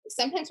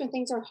sometimes when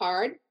things are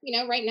hard,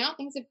 right now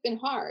things have been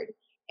hard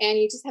and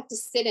you just have to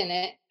sit in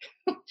it,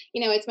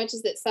 as much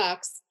as it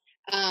sucks,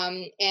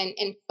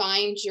 and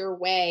find your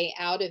way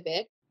out of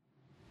it.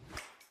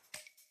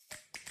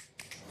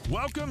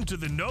 Welcome to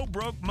the No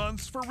Broke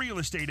Months for Real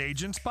Estate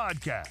Agents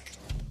podcast.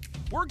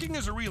 Working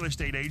as a real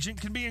estate agent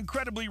can be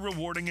incredibly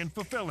rewarding and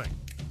fulfilling,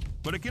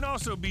 but it can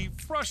also be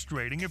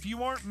frustrating if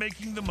you aren't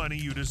making the money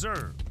you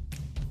deserve.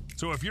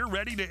 So if you're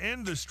ready to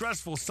end the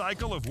stressful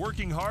cycle of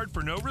working hard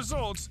for no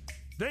results,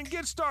 then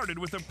get started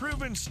with a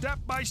proven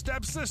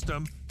step-by-step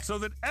system so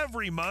that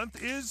every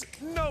month is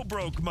no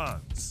broke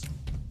months.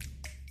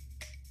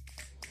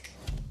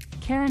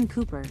 Karen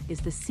Cooper is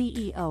the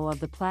CEO of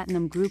the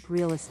Platinum Group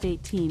real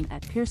estate team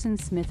at Pearson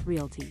Smith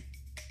Realty.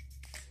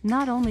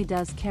 Not only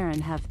does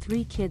Karen have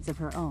 3 kids of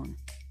her own,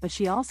 but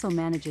she also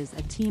manages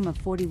a team of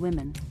 40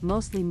 women,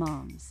 mostly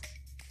moms.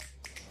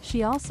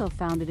 She also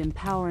founded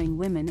Empowering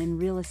Women in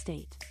Real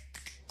Estate.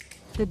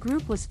 The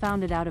group was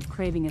founded out of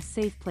craving a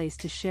safe place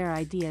to share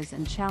ideas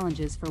and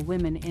challenges for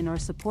women in or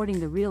supporting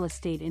the real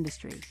estate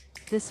industry.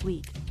 This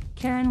week,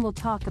 Karen will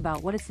talk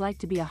about what it's like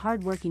to be a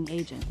hardworking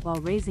agent while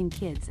raising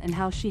kids and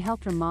how she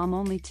helped her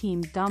mom-only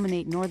team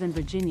dominate Northern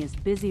Virginia's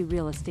busy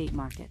real estate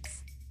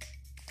markets.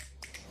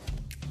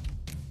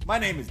 My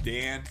name is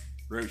Dan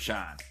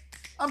Rochon.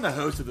 I'm the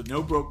host of the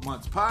No Broke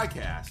Months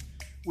podcast,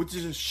 which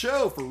is a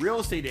show for real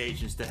estate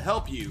agents to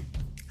help you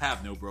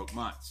have no broke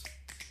months.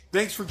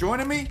 Thanks for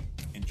joining me.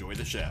 Enjoy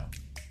the show.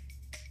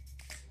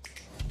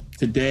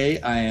 Today,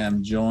 I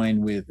am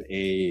joined with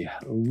a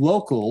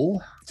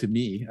local, to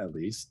me at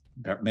least,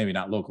 maybe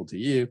not local to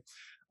you,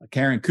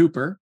 Karen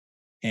Cooper.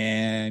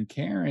 And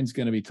Karen's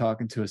going to be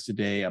talking to us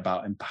today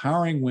about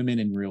empowering women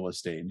in real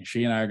estate. And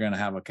she and I are going to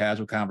have a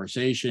casual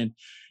conversation.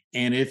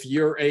 And if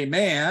you're a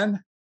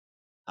man,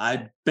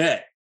 I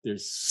bet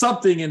there's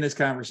something in this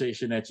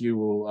conversation that you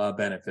will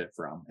benefit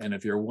from. And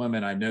if you're a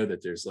woman, I know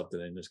that there's something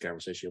in this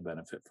conversation you'll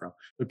benefit from.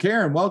 So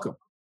Karen, welcome.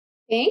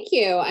 Thank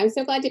you. I'm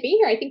so glad to be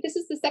here. I think this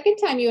is the second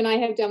time you and I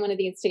have done one of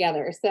these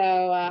together. So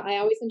I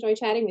always enjoy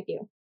chatting with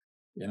you.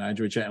 And I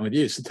enjoy chatting with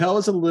you. So tell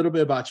us a little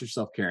bit about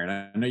yourself, Karen.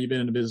 I know you've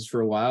been in the business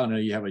for a while. I know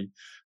you have a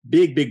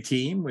big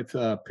team with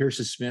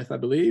Pearson Smith, I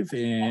believe.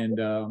 And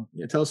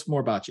tell us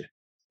more about you.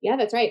 Yeah,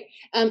 that's right.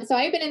 So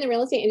I've been in the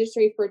real estate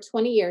industry for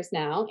 20 years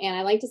now. And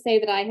I like to say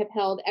that I have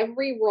held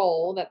every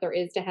role that there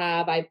is to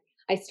have. I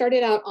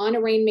started out on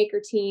a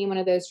Rainmaker team, one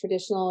of those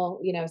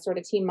traditional, sort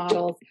of team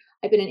models.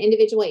 I've been an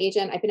individual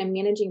agent. I've been a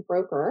managing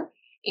broker.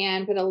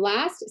 And for the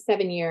last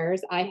 7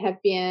 years, I have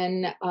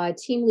been a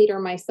team leader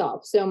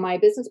myself. So my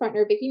business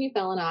partner, Vicki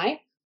Neufeld, and I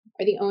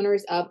are the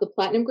owners of the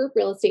Platinum Group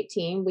real estate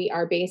team. We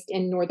are based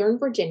in Northern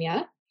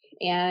Virginia,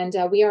 and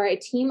we are a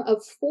team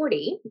of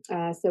 40.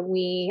 So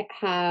we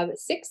have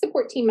 6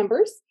 support team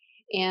members,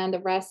 and the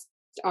rest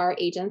are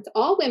agents,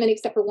 all women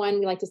except for one,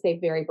 we like to say,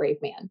 very brave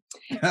man.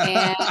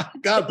 And,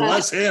 God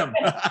bless him.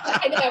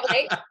 I know,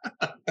 right?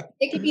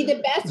 It could be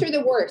the best or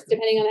the worst,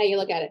 depending on how you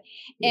look at it.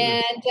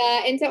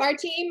 And so our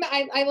team,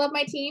 I love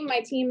my team. My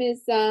team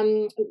is,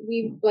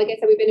 like I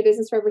said, we've been in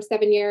business for over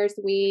 7 years.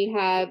 We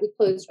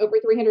closed over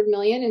 300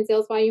 million in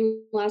sales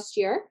volume last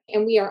year,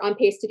 and we are on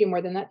pace to do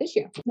more than that this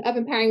year. Of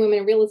Empowering Women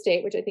in Real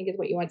Estate, which I think is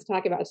what you want to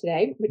talk about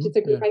today, which is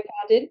a group I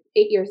founded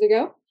 8 years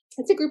ago.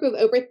 It's a group of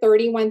over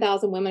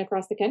 31,000 women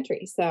across the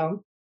country.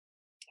 So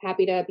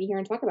happy to be here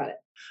and talk about it.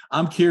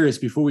 I'm curious,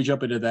 before we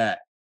jump into that,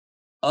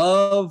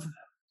 of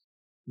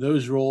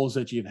those roles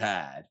that you've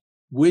had,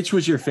 which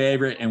was your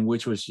favorite and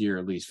which was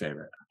your least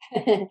favorite?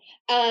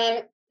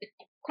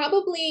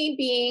 Probably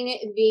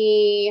being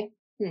the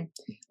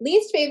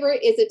least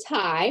favorite is a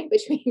tie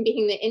between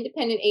being the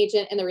independent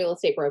agent and the real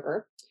estate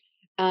broker.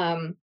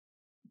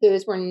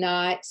 Those were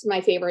not my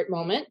favorite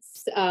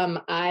moments.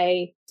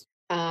 I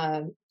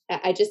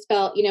just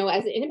felt,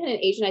 as an independent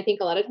agent, I think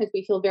a lot of times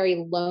we feel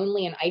very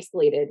lonely and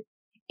isolated.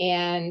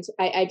 And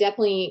I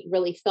definitely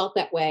really felt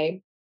that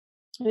way.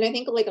 And I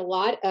think like a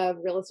lot of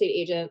real estate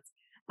agents,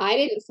 I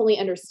didn't fully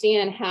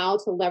understand how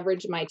to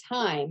leverage my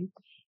time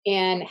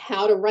and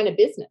how to run a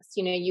business.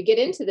 You get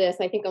into this,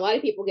 I think a lot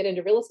of people get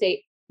into real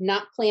estate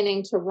not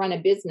planning to run a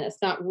business,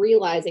 not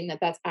realizing that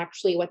that's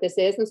actually what this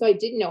is. And so I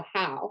didn't know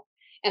how.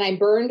 And I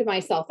burned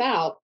myself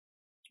out,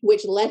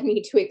 which led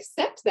me to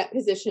accept that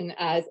position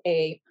as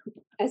a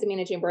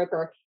managing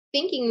broker,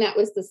 thinking that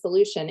was the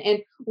solution. And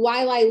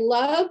while I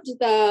loved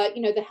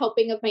the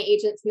helping of my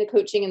agents and the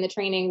coaching and the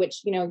training,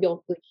 which,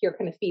 you'll hear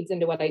kind of feeds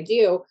into what I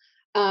do,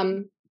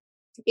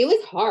 it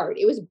was hard.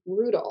 It was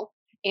brutal.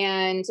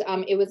 And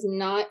it was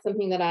not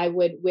something that I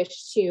would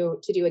wish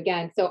to do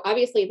again. So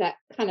obviously that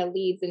kind of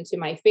leads into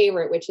my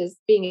favorite, which is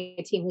being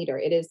a team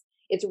leader.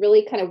 It's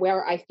really kind of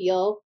where I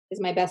feel is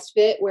my best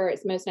fit, where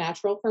it's most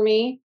natural for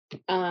me.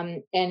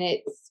 And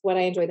it's what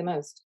I enjoy the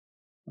most.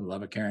 I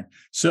love it, Karen.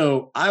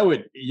 So I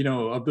would,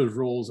 of those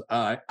roles,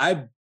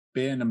 I've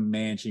been a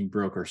managing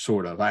broker,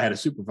 sort of. I had a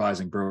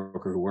supervising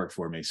broker who worked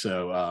for me.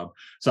 So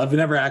I've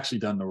never actually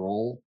done the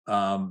role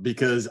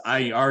because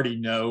I already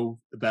know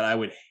that I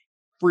would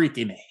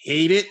freaking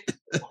hate it.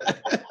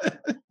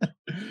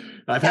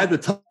 I've had the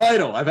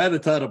title,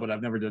 but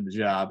I've never done the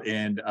job.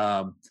 And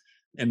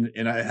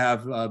I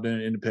have been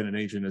an independent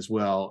agent as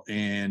well.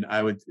 And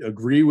I would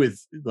agree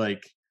with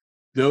like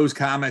those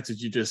comments that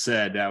you just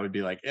said. That would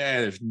be like,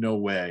 there's no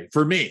way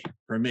for me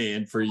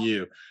and for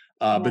you.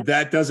 But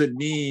that doesn't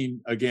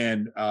mean,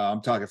 again,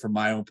 I'm talking from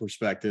my own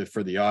perspective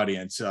for the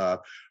audience.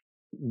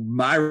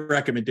 My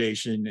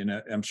recommendation, and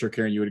I'm sure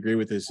Karen, you would agree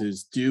with this,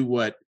 is do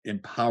what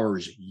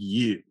empowers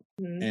you.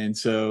 Mm-hmm. And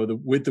so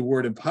with the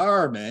word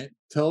empowerment,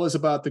 tell us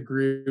about the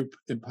group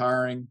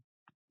Empowering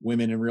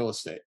Women in Real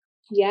Estate.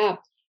 Yeah.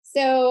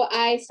 So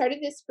I started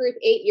this group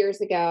 8 years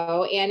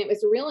ago, and it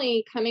was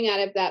really coming out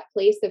of that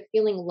place of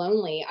feeling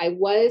lonely. I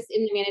was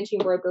in the managing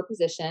broker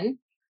position.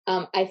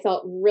 I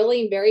felt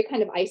really very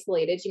kind of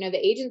isolated. You know,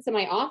 the agents in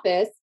my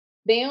office,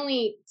 they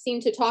only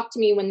seemed to talk to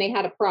me when they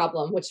had a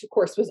problem, which of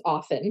course was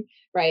often,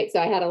 right? So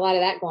I had a lot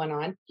of that going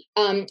on.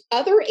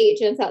 Other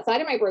agents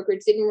outside of my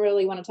brokerage didn't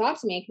really want to talk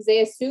to me because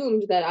they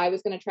assumed that I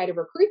was going to try to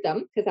recruit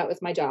them because that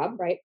was my job,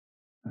 right?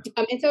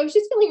 And so I was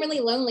just feeling really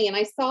lonely. And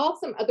I saw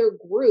some other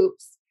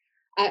groups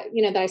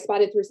that I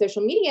spotted through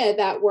social media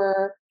that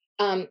were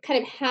kind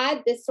of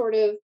had this sort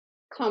of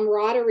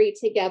camaraderie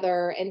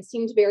together and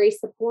seemed very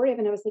supportive.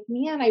 And I was like,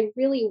 man, I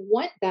really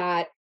want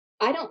that.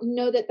 I don't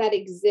know that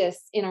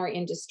exists in our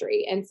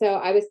industry. And so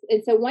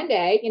one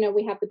day,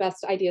 we have the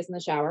best ideas in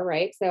the shower,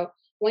 right? So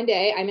one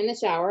day I'm in the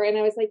shower and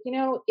I was like,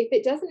 if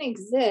it doesn't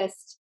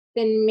exist,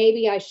 then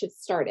maybe I should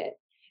start it.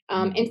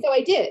 And so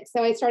I did.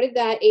 So I started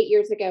that 8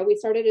 years ago. We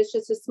started as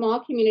just a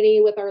small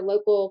community with our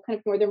local kind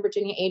of Northern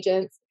Virginia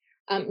agents.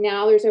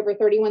 Now there's over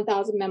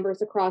 31,000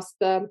 members across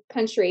the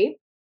country.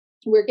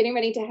 We're getting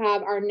ready to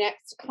have our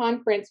next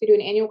conference. We do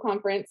an annual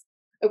conference,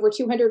 over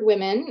 200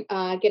 women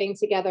getting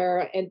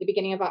together at the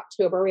beginning of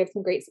October. We have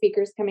some great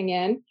speakers coming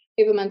in.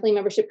 We have a monthly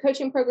membership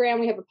coaching program.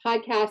 We have a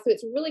podcast. So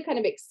it's really kind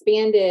of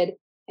expanded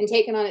and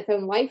taken on its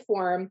own life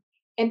form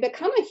and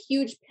become a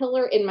huge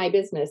pillar in my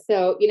business.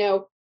 So,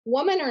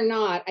 woman or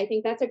not, I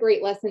think that's a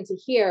great lesson to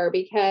hear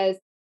because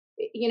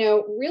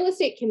real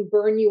estate can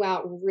burn you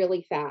out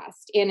really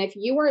fast. And if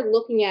you are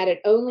looking at it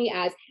only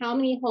as how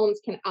many homes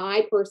can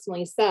I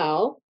personally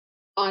sell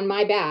on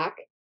my back,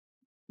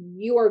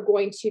 you are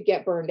going to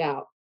get burned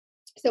out.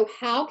 So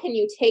how can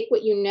you take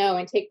what you know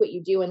and take what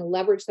you do and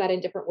leverage that in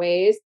different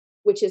ways,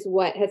 which is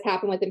what has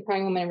happened with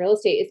Empowering Women in Real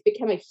Estate. It's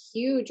become a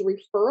huge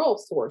referral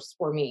source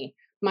for me.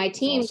 My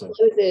team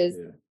closes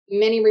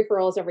many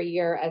referrals every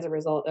year as a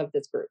result of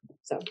this group.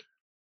 So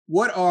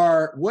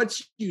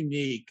what's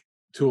unique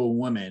to a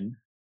woman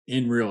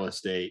in real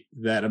estate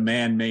that a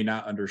man may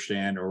not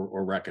understand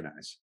or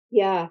recognize?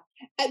 Yeah,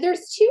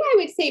 there's two, I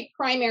would say,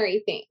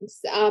 primary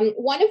things.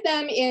 One of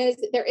them is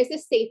there is a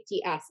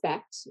safety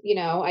aspect.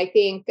 I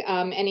think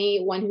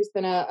anyone who's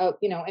been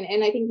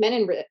and I think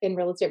men in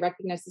real estate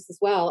recognize this as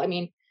well. I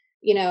mean,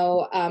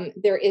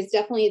 there is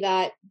definitely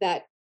that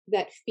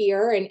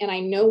fear, and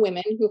I know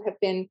women who have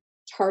been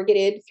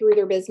targeted through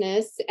their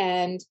business,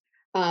 and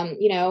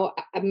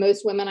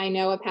most women I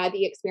know have had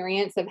the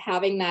experience of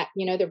having that,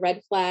 the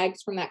red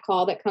flags from that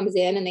call that comes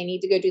in and they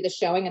need to go do the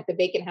showing at the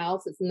vacant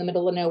house. It's in the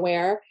middle of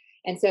nowhere.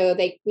 And so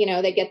they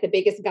get the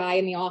biggest guy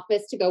in the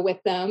office to go with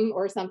them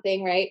or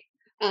something. Right.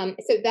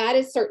 So that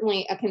is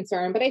certainly a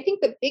concern. But I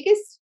think the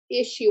biggest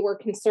issue or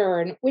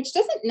concern, which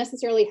doesn't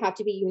necessarily have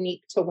to be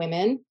unique to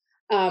women,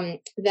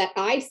 that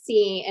I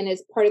see and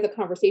is part of the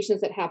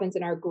conversations that happens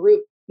in our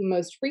group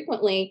most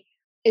frequently,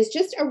 is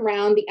just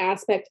around the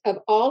aspect of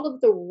all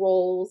of the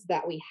roles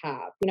that we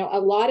have. A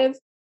lot of,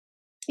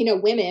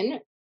 women,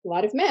 a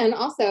lot of men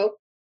also,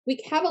 we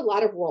have a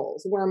lot of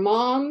roles. We're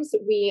moms.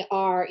 We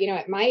are,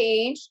 at my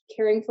age,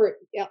 caring for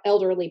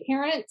elderly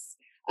parents,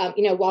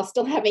 while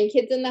still having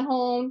kids in the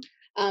home.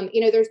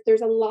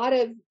 There's a lot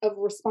of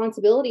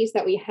responsibilities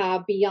that we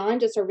have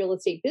beyond just our real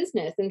estate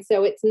business. And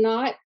so it's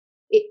not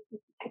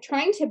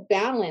trying to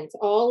balance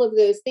all of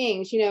those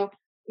things.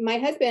 My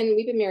husband,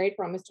 we've been married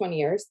for almost 20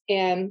 years,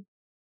 and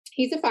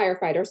he's a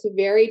firefighter, so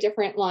very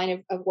different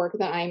line of work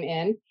that I'm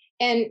in.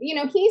 And,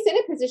 he's in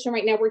a position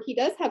right now where he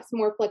does have some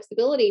more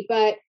flexibility.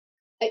 But,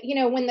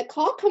 when the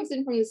call comes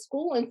in from the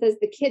school and says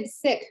the kid's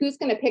sick, who's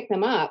going to pick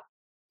them up?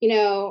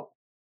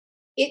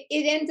 It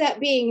ends up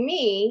being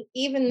me,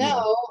 even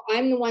though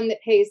I'm the one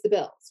that pays the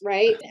bills,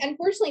 right?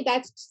 Unfortunately,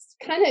 that's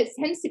kind of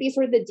tends to be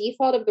sort of the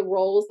default of the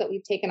roles that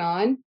we've taken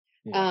on.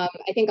 I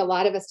think a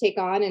lot of us take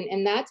on.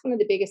 And that's one of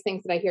the biggest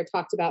things that I hear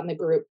talked about in the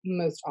group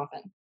most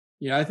often.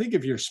 Yeah, I think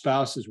if your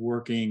spouse is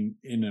working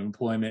in an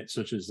employment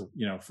such as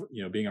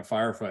being a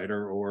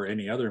firefighter or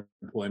any other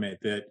employment,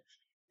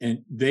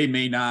 and they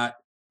may not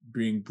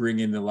bring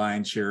in the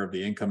lion's share of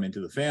the income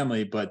into the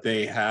family, but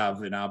they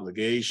have an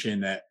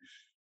obligation that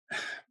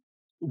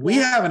we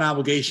have an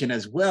obligation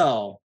as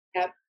well.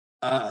 Yep.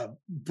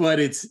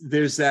 But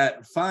there's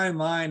that fine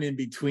line in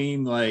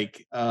between,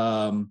 like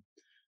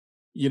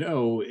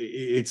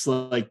it's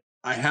like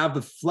I have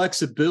the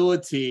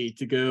flexibility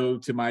to go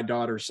to my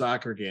daughter's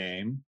soccer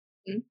game.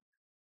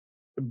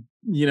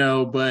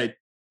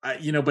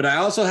 But I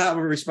also have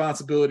a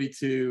responsibility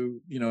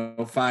to,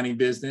 finding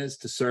business,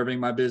 to serving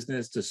my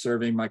business, to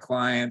serving my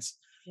clients.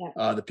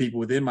 Yeah. the people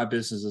within my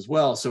business as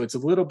well. So it's a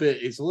little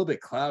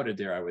bit clouded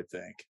there, I would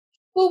think.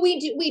 Well, we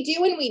do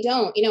and we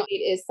don't. You know, it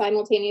is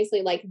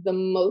simultaneously like the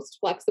most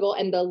flexible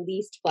and the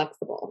least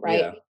flexible, right?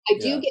 Yeah. I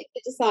do get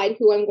to decide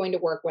who I'm going to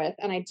work with,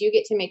 and I do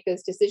get to make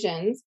those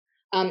decisions.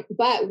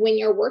 But when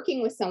you're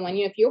working with someone,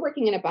 you know, if you're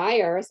working in a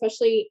buyer,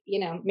 especially, you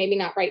know, maybe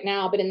not right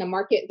now, but in the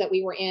market that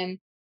we were in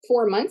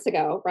 4 months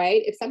ago,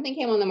 right? If something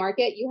came on the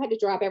market, you had to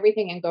drop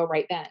everything and go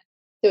right then.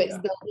 So it's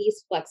the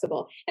least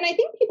flexible. And I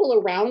think people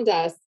around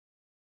us,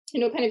 you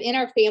know, kind of in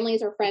our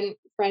families or friend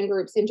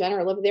groups in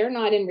general, if they're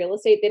not in real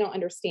estate, they don't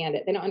understand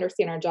it. They don't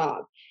understand our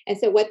job. And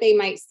so what they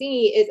might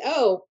see is,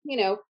 oh, you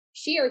know,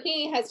 she or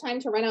he has time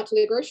to run out to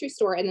the grocery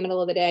store in the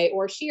middle of the day,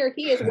 or she or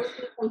he is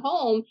working from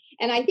home.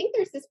 And I think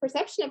there's this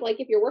perception of like,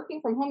 if you're working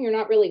from home, you're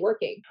not really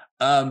working.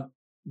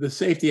 The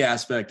safety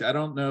aspect, I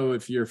don't know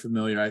if you're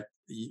familiar.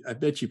 I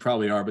bet you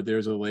probably are, but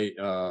there's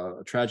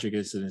a tragic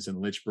incident in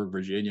Lynchburg,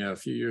 Virginia a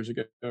few years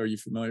ago. Are you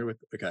familiar with?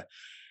 Okay.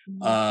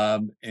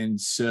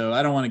 And so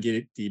I don't want to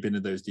get deep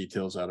into those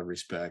details out of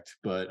respect,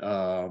 but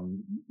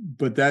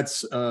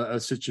that's a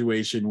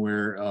situation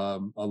where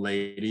a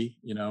lady,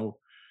 you know,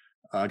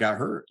 got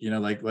hurt, you know,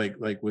 like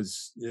it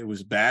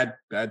was bad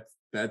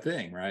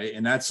thing, right?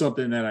 And that's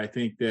something that I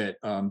think that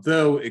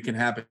though it can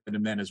happen to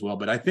men as well,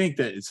 but I think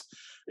that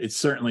it's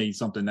certainly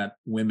something that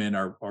women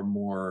are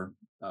more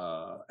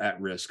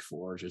at risk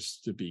for,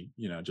 just to be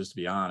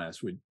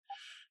honest.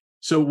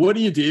 So what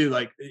do you do?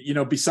 Like, you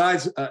know,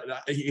 besides,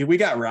 we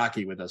got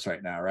Rocky with us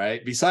right now,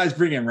 right? Besides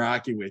bringing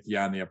Rocky with you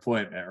on the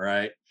appointment,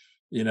 right?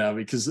 You know,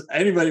 because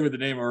anybody with the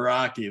name of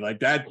Rocky, like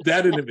that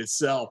in of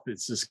itself,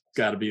 it's just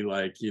got to be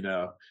like, you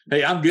know,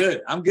 hey, I'm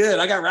good.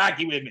 I got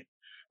Rocky with me.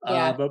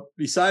 Yeah. But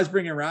besides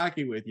bringing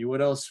Rocky with you,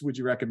 what else would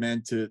you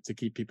recommend to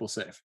keep people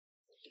safe?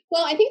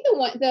 Well, I think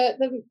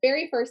the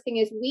very first thing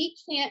is we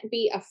can't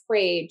be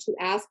afraid to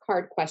ask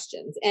hard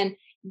questions. And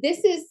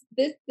this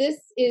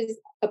is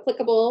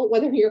applicable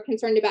whether you're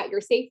concerned about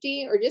your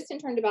safety or just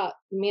concerned about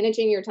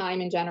managing your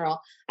time in general.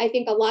 I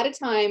think a lot of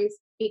times,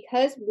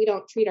 because we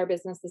don't treat our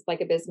businesses like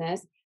a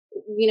business,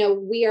 you know,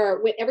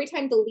 every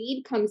time the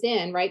lead comes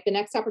in, right, the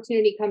next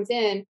opportunity comes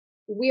in,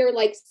 we're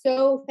like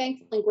so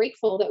thankful and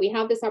grateful that we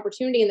have this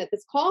opportunity and that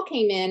this call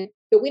came in,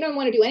 that we don't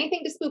want to do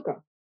anything to spook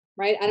them.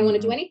 Right. I don't want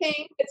to do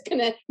anything that's going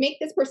to make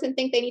this person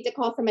think they need to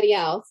call somebody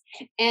else.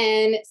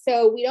 And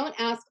so we don't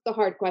ask the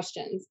hard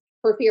questions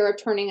for fear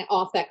of turning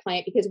off that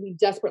client, because we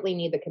desperately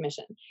need the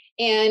commission.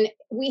 And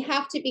we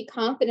have to be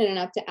confident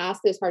enough to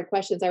ask those hard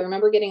questions. I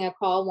remember getting a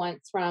call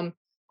once from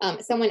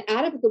someone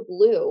out of the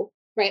blue,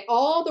 right?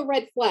 All the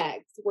red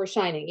flags were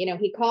shining. You know,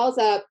 he calls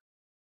up,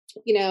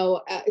 you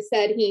know,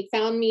 said he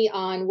found me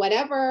on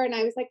whatever. And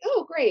I was like,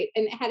 oh, great.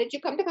 And how did you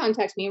come to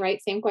contact me?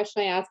 Right. Same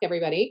question I ask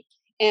everybody.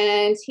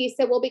 And he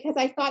said, well, because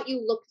I thought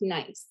you looked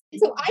nice.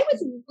 So I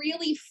was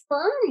really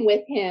firm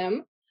with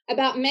him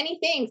about many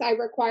things. I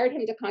required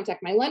him to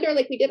contact my lender.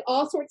 Like, we did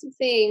all sorts of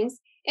things.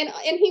 And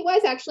he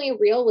was actually a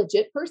real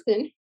legit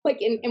person.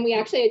 Like, and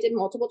I did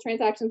multiple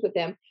transactions with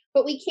him.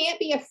 But we can't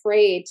be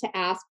afraid to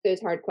ask those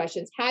hard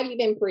questions. Have you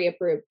been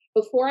pre-approved?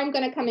 Before I'm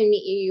going to come and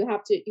meet you, you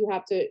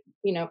have to,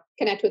 you know,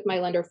 connect with my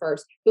lender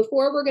first.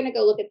 Before we're going to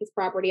go look at this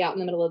property out in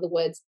the middle of the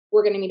woods,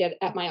 we're going to meet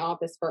at my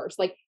office first.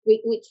 Like,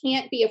 we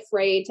can't be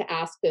afraid to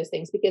ask those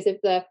things, because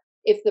if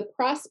the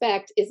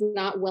prospect is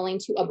not willing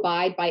to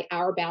abide by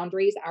our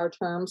boundaries, our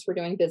terms for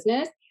doing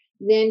business,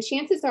 then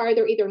chances are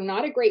they're either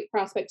not a great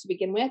prospect to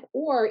begin with,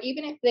 or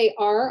even if they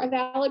are a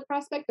valid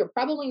prospect, they're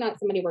probably not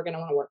somebody we're going to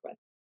want to work with.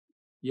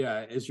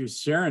 Yeah, as you're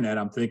sharing that,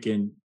 I'm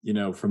thinking, you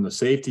know, from the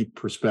safety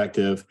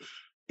perspective,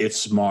 it's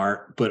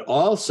smart, but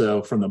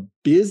also from the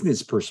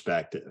business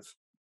perspective,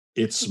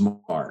 it's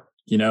smart.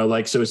 You know,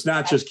 like, so it's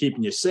not just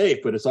keeping you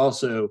safe, but it's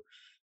also,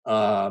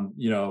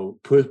 you know,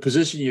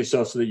 positioning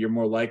yourself so that you're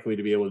more likely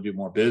to be able to do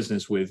more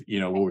business with, you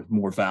know, with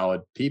more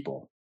valid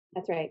people.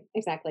 That's right.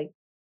 Exactly.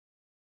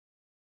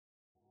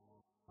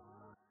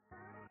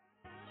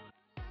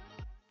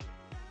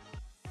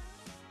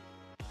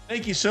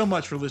 Thank you so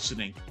much for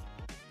listening.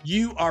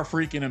 You are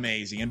freaking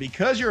amazing. And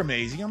because you're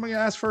amazing, I'm going to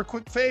ask for a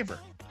quick favor.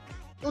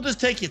 It'll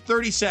just take you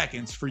 30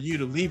 seconds for you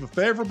to leave a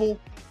favorable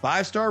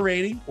 5-star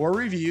rating or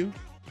review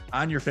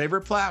on your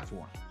favorite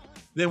platform.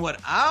 Then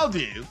what I'll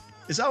do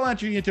is I'll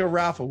enter you into a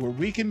raffle where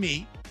we can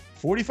meet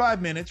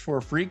 45 minutes for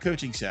a free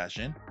coaching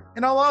session.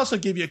 And I'll also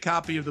give you a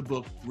copy of the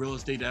book, Real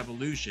Estate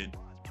Evolution,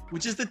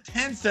 which is the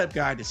 10-step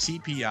guide to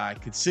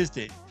CPI,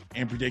 consistent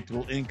and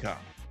predictable income.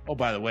 Oh,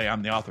 by the way,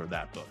 I'm the author of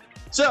that book.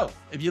 So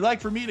if you'd like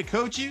for me to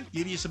coach you,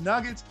 give you some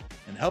nuggets,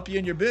 and help you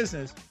in your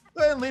business,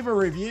 go ahead and leave a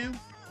review,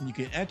 and you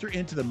can enter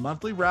into the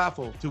monthly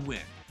raffle to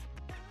win.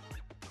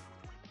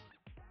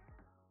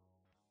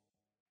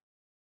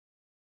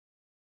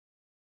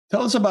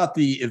 Tell us about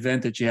the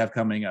event that you have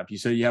coming up. You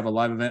said you have a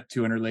live event,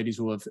 200 ladies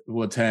will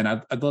attend.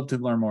 I'd love to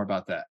learn more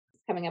about that.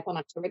 It's coming up on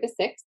October the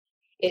 6th.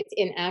 It's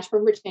in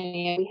Ashburn,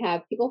 Virginia. We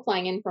have people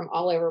flying in from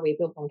all over. We have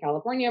people from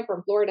California,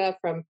 from Florida,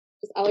 from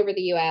just all over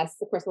the U.S.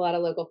 Of course, a lot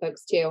of local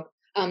folks too.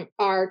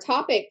 Our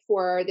topic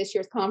for this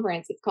year's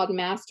conference is called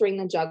Mastering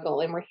the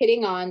Juggle, and we're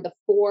hitting on the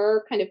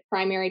 4 kind of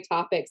primary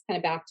topics, kind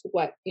of back to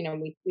what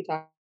we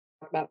talk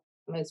about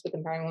most with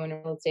Empowering Women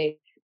in Real Estate,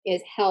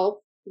 is health,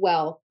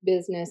 wealth,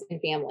 business, and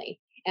family.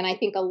 And I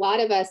think a lot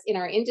of us in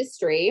our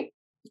industry,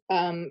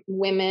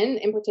 women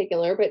in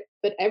particular,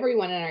 but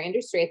everyone in our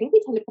industry, I think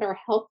we tend to put our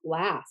health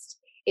last.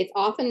 It's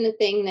often the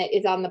thing that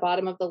is on the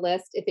bottom of the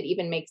list, if it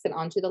even makes it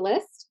onto the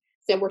list.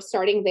 So we're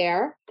starting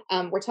there.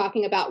 We're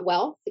talking about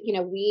wealth.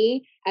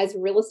 We as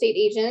real estate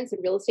agents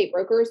and real estate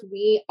brokers,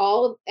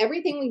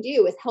 everything we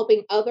do is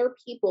helping other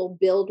people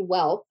build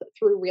wealth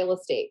through real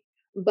estate.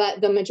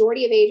 But the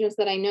majority of agents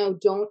that I know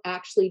don't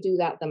actually do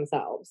that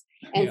themselves.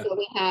 And so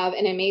we have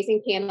an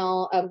amazing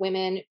panel of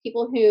women,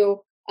 people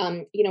who,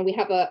 we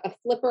have a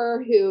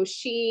flipper who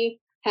she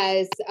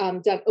has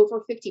done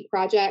over 50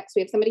 projects.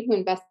 We have somebody who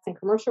invests in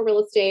commercial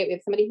real estate. We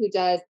have somebody who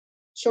does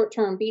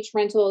short-term beach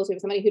rentals. We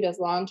have somebody who does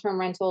long-term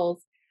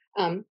rentals.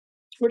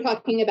 We're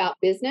talking about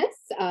business.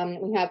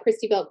 We have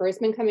Christy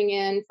Belt-Grossman coming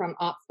in from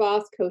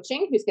OpsBoss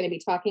Coaching, who's going to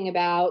be talking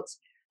about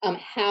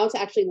how to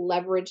actually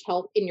leverage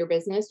health in your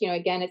business.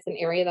 Again, it's an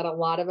area that a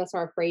lot of us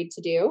are afraid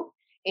to do.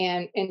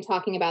 And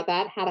talking about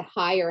that, how to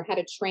hire, how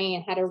to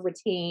train, how to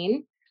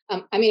retain.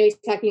 I'm going to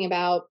be talking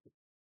about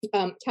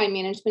time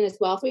management as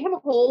well. So we have a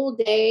whole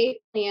day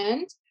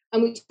planned.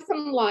 We have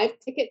some live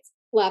tickets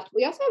left.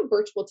 We also have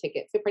virtual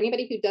tickets. So for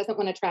anybody who doesn't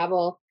want to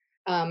travel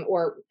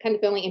or kind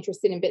of only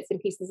interested in bits and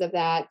pieces of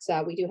that,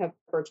 we do have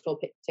virtual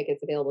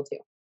tickets available too.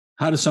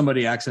 How does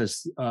somebody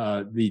access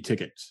the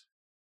tickets?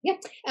 Yeah.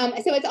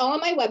 So it's all on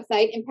my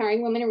website,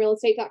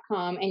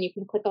 empoweringwomeninrealestate.com, and you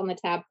can click on the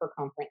tab for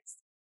conference.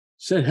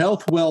 Said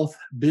health, wealth,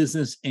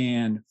 business,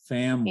 and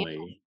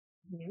family.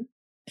 Mm-hmm.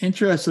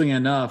 Interestingly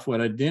enough,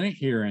 what I didn't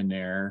hear in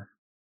there,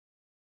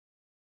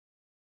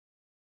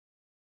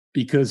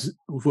 because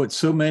what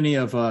so many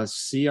of us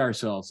see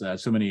ourselves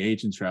as, so many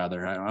agents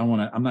rather, I'm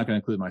not going to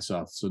include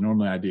myself. So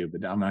normally I do,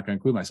 but I'm not going to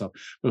include myself.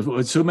 But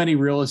what so many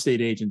real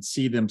estate agents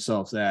see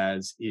themselves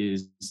as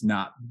is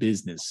not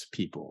business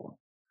people.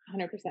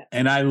 100%.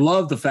 And I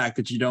love the fact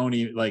that you don't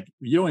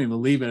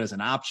even leave it as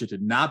an option to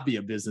not be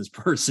a business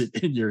person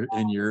in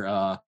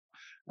your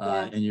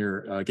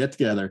get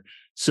together.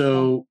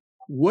 So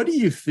what do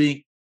you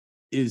think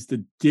is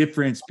the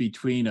difference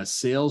between a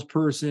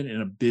salesperson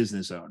and a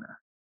business owner?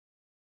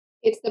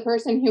 It's the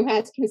person who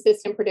has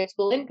consistent,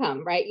 predictable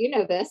income, right? You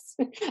know this.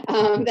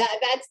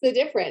 That's the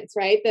difference,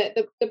 right?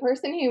 The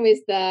person who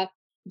is the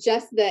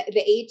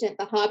agent,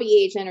 the hobby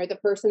agent, or the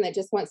person that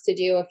just wants to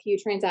do a few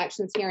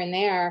transactions here and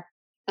there.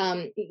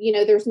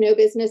 There's no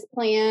business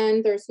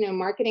plan, there's no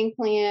marketing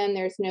plan,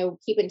 there's no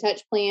keep in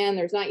touch plan,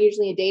 there's not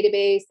usually a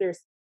database, there's,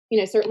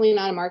 certainly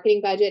not a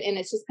marketing budget, and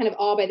it's just kind of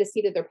all by the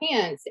seat of their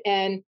pants.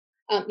 And,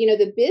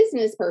 the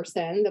business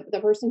person, the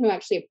person who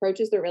actually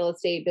approaches the real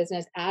estate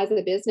business as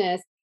a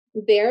business,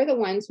 they're the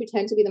ones who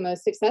tend to be the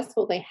most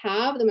successful. They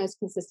have the most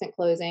consistent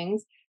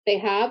closings. They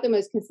have the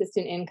most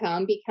consistent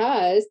income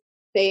because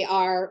they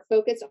are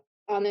focused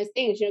on those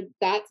things.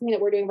 That's something that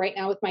we're doing right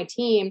now with my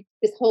team.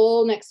 This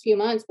whole next few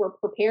months, we're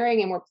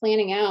preparing and we're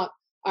planning out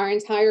our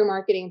entire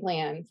marketing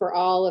plan for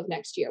all of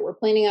next year. We're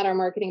planning out our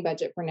marketing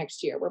budget for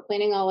next year. We're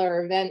planning all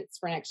our events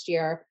for next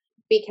year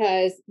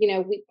because,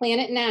 we plan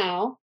it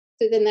now.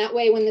 So then that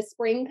way, when the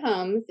spring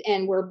comes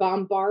and we're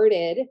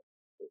bombarded,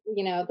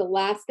 the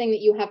last thing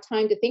that you have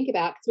time to think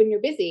about, because when you're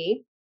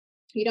busy,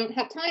 you don't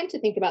have time to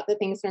think about the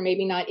things that are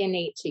maybe not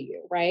innate to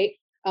you, right?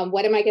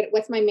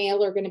 What's my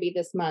mailer going to be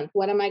this month?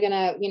 What am I going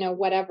to,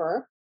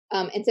 whatever.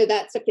 And so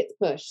that stuff gets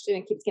pushed and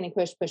it keeps getting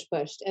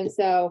pushed. And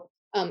so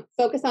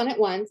focus on it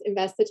once,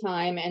 invest the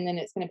time, and then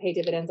it's going to pay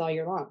dividends all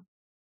year long.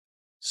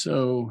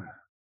 So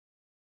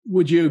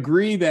would you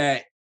agree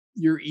that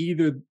you're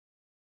either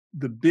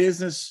the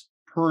business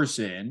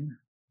person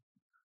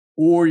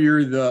or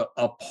you're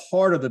a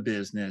part of the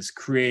business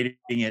creating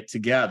it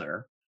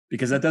together?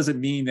 Because that doesn't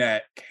mean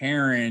that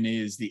Karen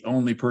is the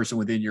only person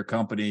within your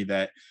company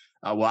that,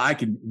 I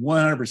can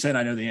 100%,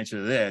 I know the answer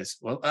to this.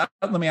 Well,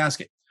 let me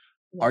ask it.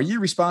 Are you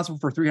responsible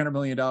for $300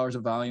 million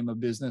of volume of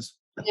business?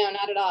 No,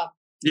 not at all.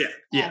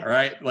 Yeah.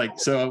 Right.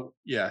 So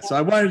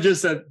I wanted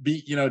just to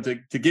be,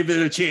 to give it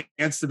a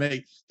chance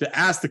to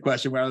ask the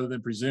question rather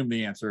than presume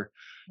the answer.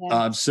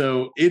 Yeah.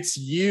 So it's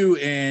you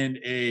and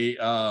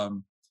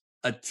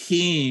a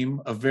team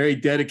of very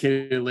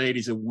dedicated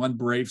ladies and one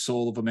brave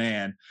soul of a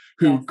man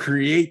who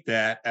create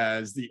that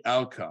as the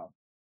outcome.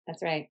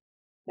 That's right.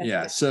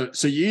 So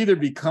you either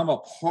become a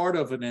part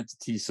of an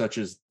entity such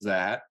as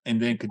that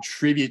and then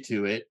contribute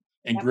to it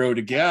and grow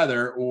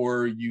together,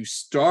 or you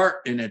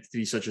start an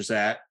entity such as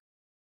that.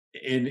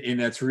 And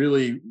that's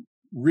really,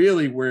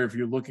 really where, if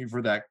you're looking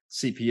for that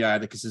CPI,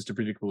 the consistent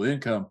predictable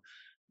income,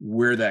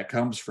 where that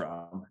comes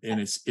from. And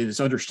it's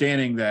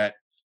understanding that,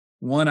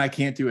 1, I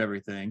can't do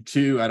everything.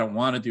 2, I don't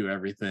want to do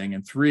everything.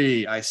 And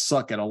 3, I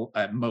suck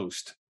at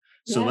most.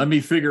 So let me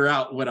figure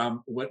out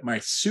what my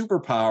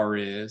superpower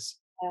is.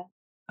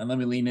 And let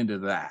me lean into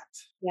that.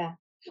 Yeah.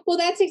 Well,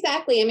 that's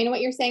exactly, I mean,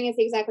 what you're saying is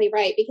exactly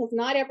right, because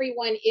not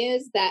everyone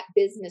is that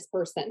business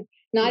person.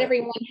 Not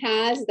everyone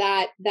has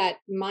that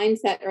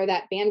mindset or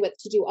that bandwidth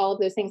to do all of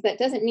those things. That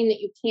doesn't mean that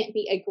you can't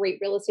be a great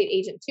real estate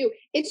agent too.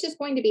 It's just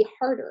going to be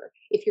harder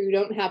if you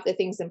don't have the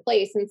things in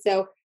place. And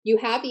so you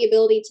have the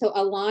ability to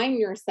align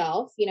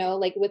yourself,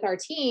 like with our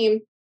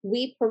team,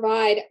 we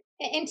provide,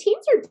 and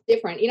teams are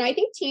different. I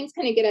think teams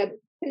kind of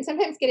can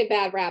sometimes get a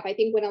bad rap. I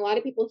think when a lot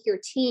of people hear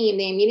team,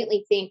 they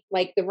immediately think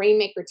like the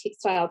Rainmaker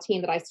style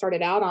team that I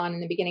started out on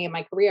in the beginning of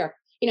my career.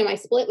 My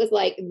split was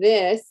like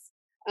this.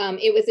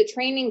 It was a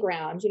training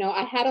ground.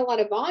 I had a lot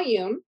of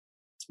volume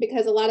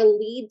because a lot of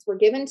leads were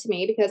given to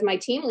me because my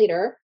team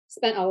leader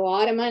spent a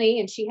lot of money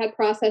and she had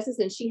processes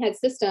and she had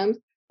systems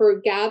for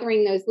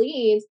gathering those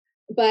leads.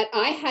 But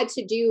I had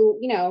to do,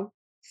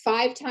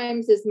 5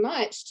 times as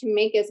much to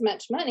make as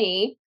much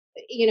money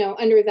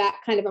under that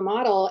kind of a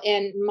model.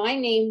 And my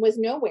name was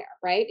nowhere,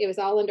 right? It was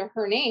all under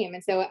her name.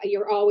 And so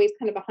you're always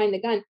kind of behind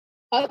the gun.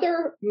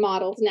 Other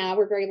models now,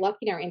 we're very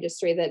lucky in our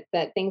industry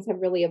that things have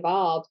really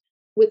evolved.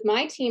 With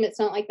my team, it's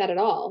not like that at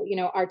all.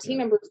 Our team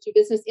members do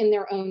business in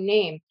their own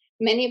name.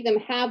 Many of them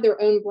have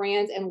their own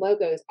brands and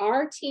logos.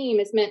 Our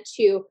team is meant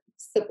to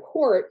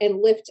support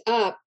and lift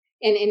up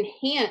and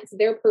enhance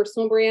their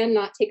personal brand,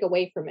 not take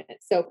away from it.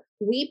 So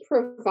we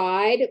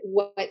provide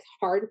what's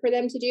hard for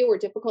them to do or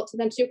difficult to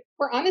them to do.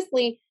 Or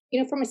honestly,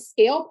 from a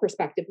scale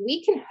perspective,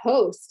 we can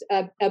host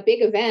a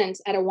big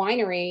event at a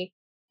winery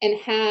and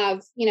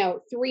have,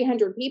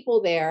 300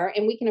 people there,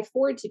 and we can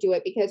afford to do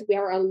it because we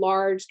are a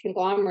large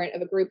conglomerate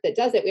of a group that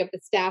does it. We have the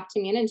staff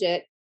to manage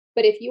it.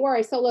 But if you are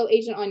a solo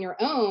agent on your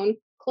own,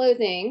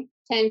 closing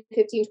 10,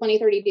 15, 20,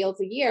 30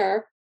 deals a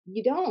year,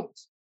 you don't,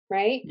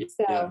 right?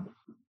 So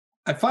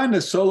I find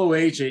a solo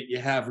agent, you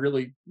have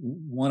really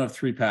one of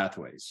 3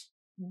 pathways.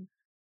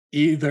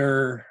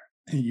 Either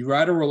you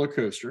ride a roller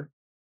coaster.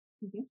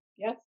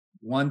 Yes.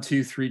 1,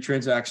 2, 3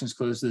 transactions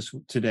close this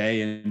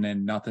today, and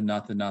then nothing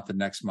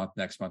next month,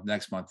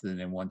 and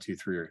then 1, 2,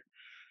 3.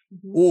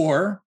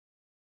 Or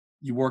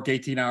you work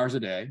 18 hours a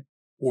day,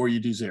 or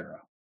you do 0.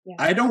 Yeah.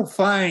 I don't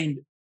find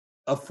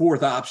a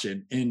 4th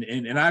option.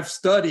 And I've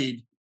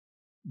studied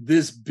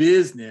this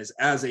business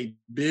as a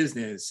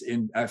business,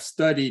 and I've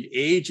studied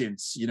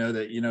agents,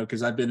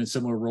 because I've been in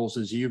similar roles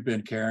as you've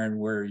been, Karen,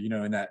 where,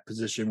 in that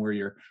position where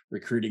you're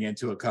recruiting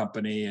into a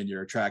company and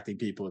you're attracting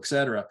people, et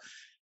cetera.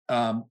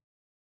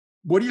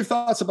 What are your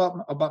thoughts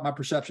about my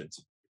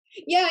perceptions?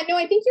 Yeah, no,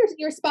 I think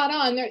you're spot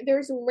on.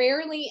 There's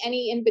rarely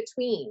any in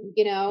between,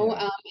 and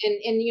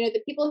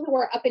the people who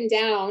are up and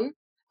down,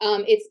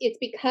 it's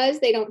because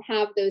they don't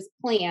have those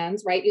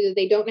plans, right? Either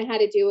they don't know how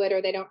to do it,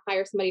 or they don't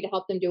hire somebody to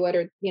help them do it,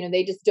 or,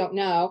 they just don't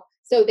know.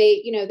 So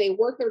they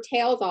work their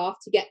tails off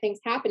to get things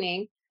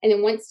happening. And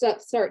then once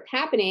stuff starts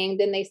happening,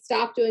 then they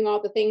stop doing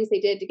all the things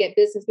they did to get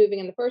business moving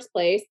in the first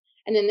place.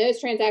 And then those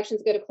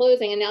transactions go to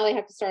closing, and now they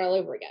have to start all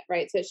over again,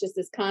 right? So it's just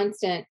this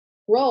constant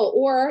roll.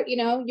 Or,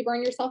 you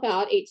burn yourself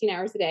out 18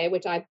 hours a day,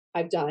 which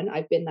I've done.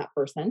 I've been that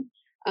person.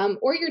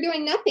 Or you're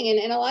doing nothing.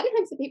 And a lot of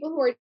times the people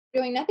who are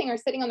doing nothing are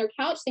sitting on their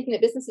couch thinking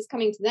that business is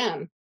coming to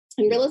them.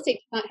 And real estate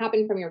does not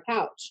happen from your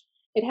couch.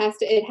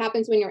 It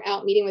happens when you're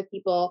out meeting with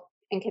people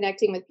and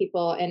connecting with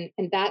people. And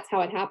that's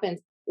how it happens.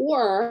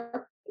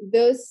 Or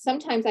those,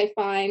 sometimes I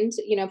find,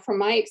 from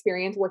my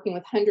experience working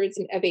with hundreds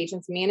of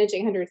agents,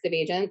 managing hundreds of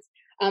agents,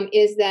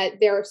 is that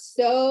they're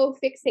so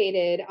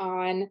fixated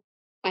on,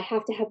 I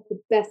have to have the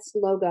best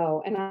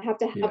logo, and I have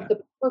to have the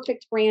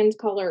perfect brand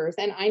colors,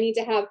 and I need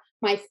to have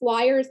my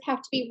flyers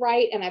have to be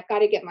right, and I've got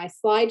to get my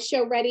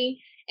slideshow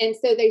ready. And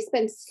so they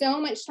spend so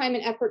much time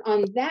and effort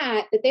on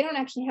that they don't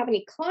actually have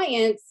any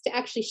clients to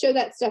actually show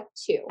that stuff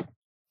to.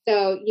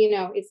 So,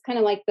 it's kind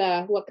of like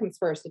what comes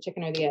first, the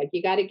chicken or the egg.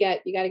 You got to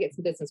get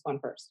some business going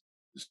first.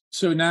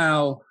 So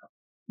now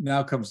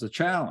comes the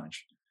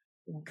challenge.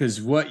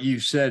 Because what you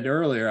said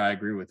earlier, I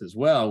agree with as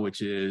well,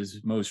 which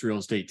is most real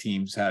estate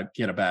teams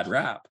get a bad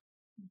rap.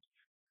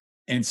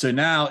 And so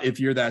now if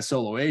you're that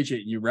solo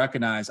agent, you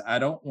recognize, I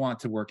don't want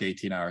to work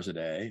 18 hours a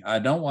day. I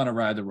don't want to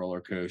ride the roller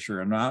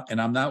coaster. I'm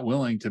not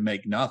willing to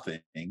make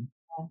nothing.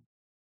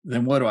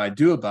 Then what do I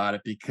do about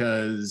it?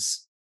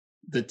 Because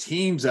the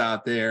teams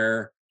out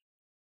there,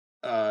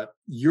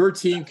 your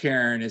team,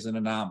 Karen, is an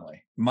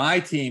anomaly. My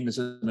team is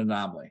an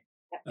anomaly.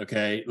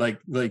 Okay. Like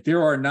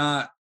there are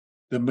not,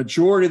 the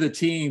majority of the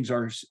teams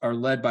are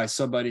led by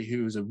somebody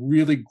who's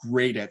really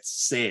great at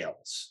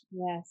sales.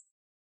 Yes.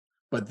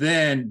 But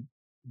then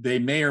they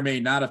may or may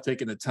not have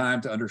taken the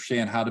time to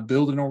understand how to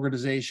build an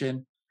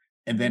organization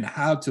and then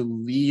how to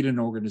lead an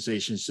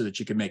organization so that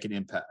you can make an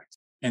impact.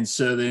 And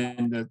so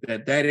then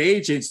that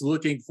agent's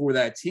looking for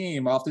that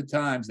team.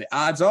 Oftentimes the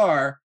odds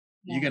are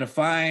you're going to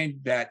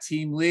find that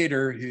team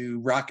leader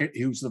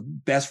who's the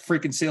best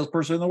freaking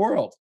salesperson in the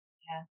world.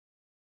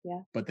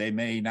 Yeah. But they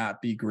may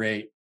not be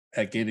great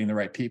at getting the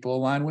right people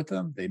aligned with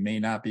them. They may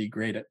not be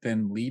great at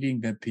then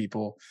leading the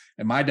people.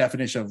 And my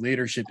definition of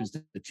leadership is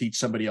to teach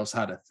somebody else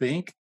how to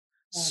think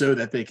so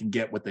that they can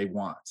get what they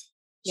want.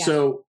 Yeah.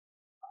 So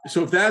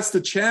if that's the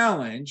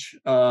challenge,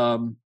 what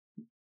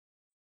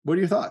are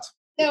your thoughts?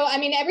 So, I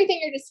mean, everything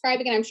you're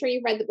describing, and I'm sure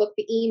you've read the book,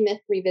 The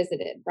E-Myth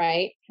Revisited,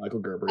 right? Michael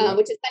Gerber.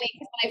 Which is funny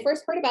because when I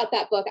first heard about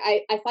that book,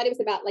 I thought it was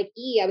about like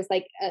I was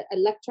like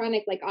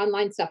electronic, like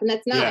online stuff. And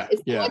that's not,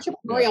 it's an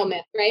entrepreneurial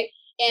myth, right?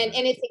 And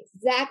it's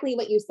exactly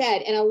what you said.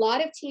 And a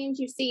lot of teams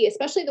you see,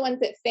 especially the ones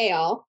that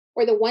fail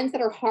or the ones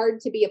that are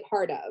hard to be a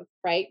part of,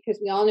 right? Because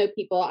we all know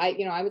people, I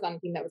was on a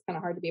team that was kind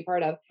of hard to be a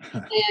part of.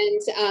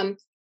 And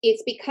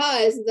it's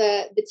because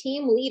the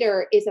team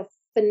leader is a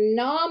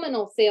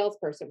phenomenal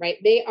salesperson, right?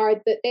 They are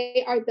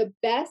the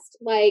best,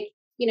 like,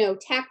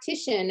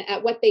 tactician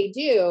at what they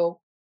do,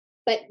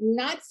 but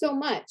not so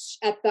much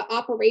at the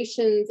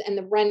operations and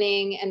the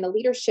running and the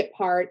leadership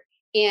part.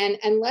 And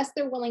unless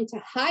they're willing to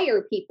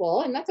hire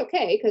people, and that's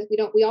okay, because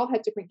we all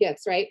have different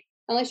gifts, right?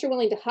 Unless you're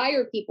willing to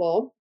hire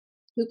people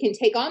who can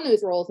take on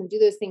those roles and do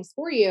those things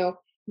for you,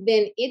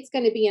 then it's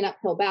going to be an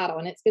uphill battle,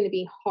 and it's going to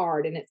be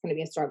hard, and it's going to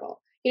be a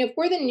struggle.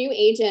 For the new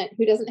agent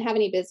who doesn't have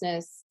any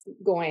business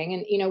going,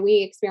 and,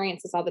 we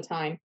experience this all the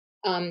time.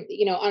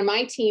 On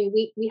my team,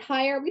 we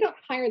don't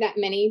hire that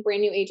many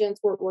brand new agents.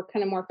 We're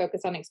kind of more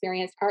focused on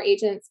experience. Our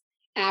agents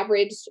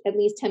average at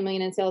least 10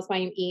 million in sales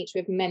volume each.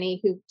 We have many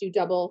who do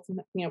double,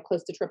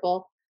 close to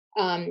triple,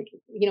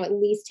 at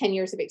least 10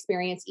 years of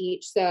experience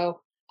each.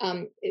 So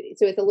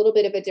it's a little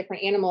bit of a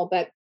different animal,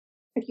 but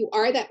if you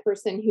are that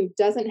person who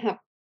doesn't have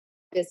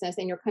business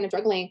and you're kind of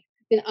struggling,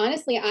 then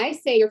honestly, I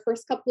say your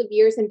first couple of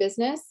years in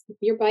business,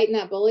 you're biting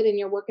that bullet and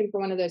you're working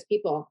for one of those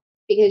people,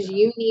 because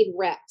you need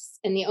reps.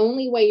 And the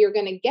only way you're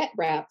going to get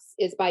reps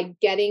is by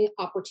getting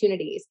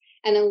opportunities.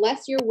 And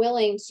unless you're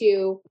willing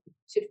to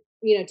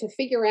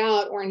figure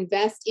out or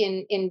invest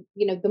in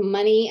the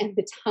money and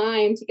the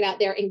time to get out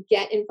there and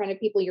get in front of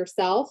people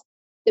yourself,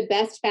 the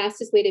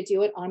fastest way to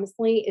do it,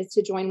 honestly, is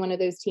to join one of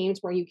those teams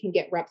where you can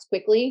get reps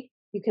quickly,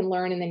 you can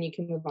learn, and then you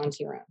can move on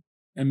to your own.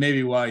 And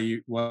maybe while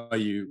you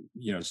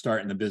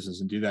start in the business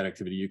and do that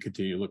activity, you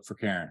continue to look for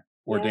Karen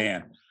or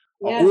Dan.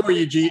 Or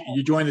you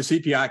join the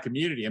CPI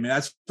community. I mean,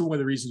 that's one of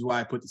the reasons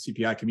why I put the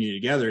CPI community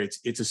together.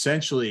 It's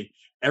essentially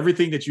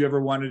everything that you ever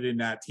wanted in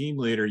that team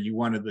leader. You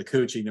wanted the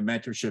coaching, the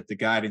mentorship, the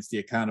guidance, the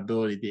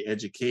accountability, the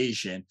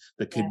education,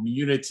 the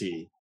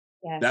community.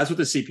 Yeah. That's what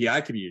the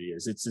CPI community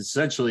is. It's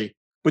essentially,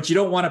 but you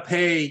don't want to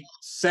pay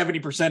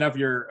 70% of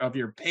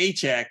your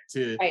paycheck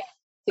to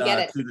get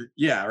it.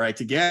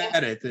 To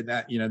get it.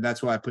 And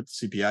that's why I put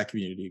the CPI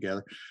community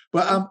together.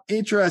 But I'm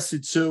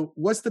interested. So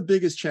what's the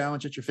biggest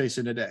challenge that you're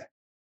facing today?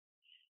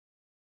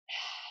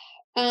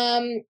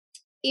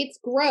 It's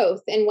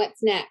growth and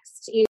what's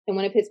next. In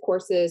one of his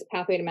courses,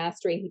 Pathway to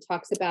Mastery, he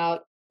talks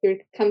about there's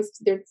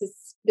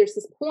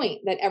this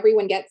point that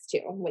everyone gets to,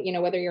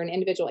 whether you're an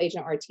individual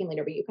agent or a team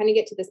leader, but you kind of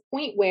get to this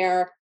point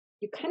where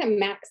you kind of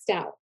maxed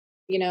out.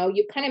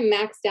 You kind of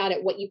maxed out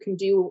at what you can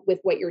do with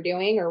what you're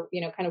doing, or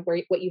kind of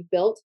what you've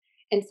built.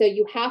 And so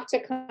you have to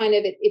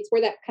it's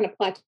where that kind of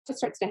plateau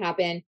starts to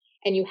happen,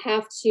 and you're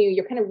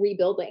kind of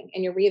rebuilding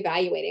and you're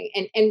reevaluating,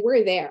 and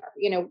we're there.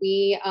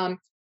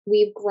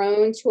 We've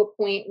grown to a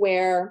point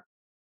where,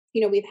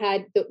 we've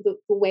had the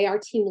way our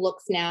team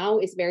looks now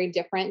is very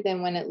different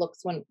than when it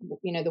looks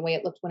the way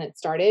it looked when it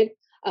started.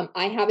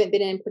 I haven't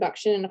been in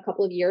production in a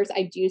couple of years.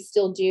 I do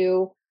still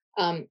do,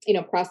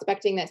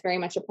 prospecting. That's very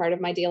much a part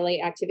of my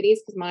daily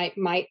activities, because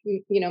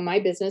my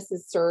business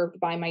is served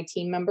by my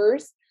team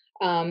members.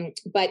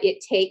 But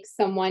it takes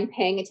someone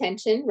paying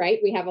attention, right?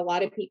 We have a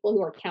lot of people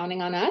who are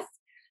counting on us.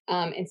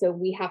 And so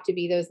we have to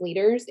be those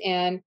leaders,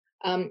 and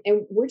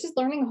we're just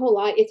learning a whole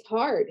lot. It's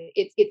hard.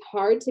 It's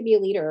hard to be a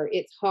leader.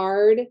 It's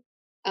hard.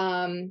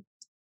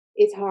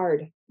 It's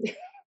hard.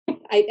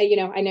 I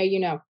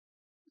know.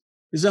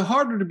 Is it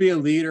harder to be a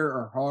leader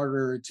or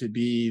harder to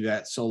be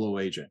that solo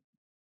agent?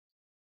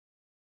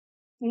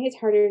 I think it's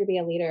harder to be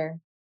a leader.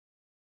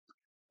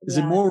 Is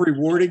it more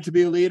rewarding to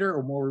be a leader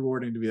or more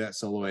rewarding to be that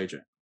solo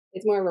agent?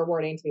 It's more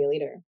rewarding to be a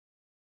leader.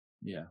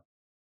 Yeah.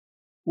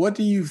 What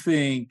do you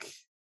think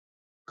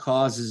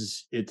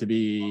causes it to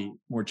be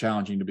more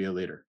challenging to be a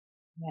leader?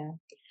 Yeah.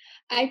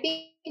 I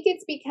think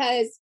it's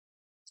because,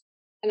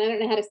 and I don't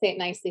know how to say it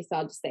nicely, so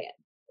I'll just say it.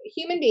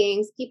 Human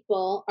beings,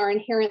 people, are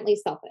inherently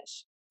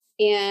selfish.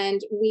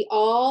 And we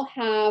all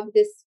have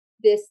this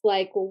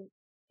like,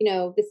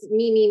 this is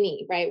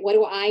me, right? What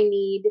do I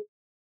need?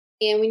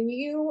 And when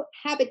you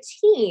have a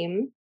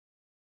team,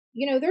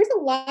 there's a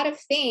lot of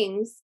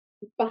things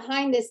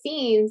behind the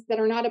scenes that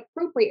are not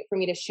appropriate for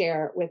me to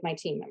share with my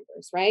team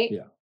members, right?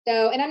 Yeah.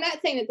 So, and I'm not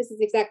saying that this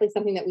is exactly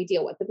something that we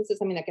deal with, but this is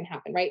something that can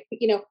happen, right?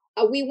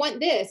 We want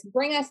this,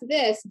 bring us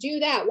this, do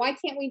that. Why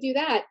can't we do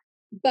that?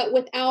 But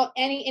without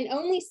and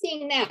only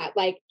seeing that,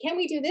 like, can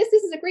we do this?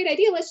 This is a great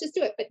idea. Let's just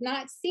do it. But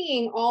not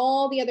seeing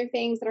all the other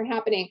things that are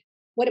happening.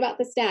 What about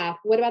the staff?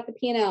 What about the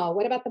P&L?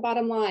 What about the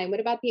bottom line? What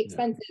about the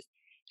expenses?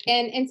 Yeah.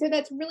 And so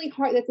that's really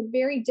hard. That's a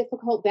very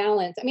difficult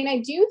balance. I mean, I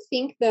do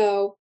think,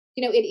 though,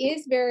 it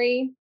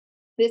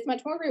is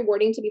much more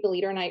rewarding to be the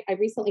leader. And I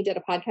recently did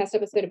a podcast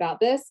episode about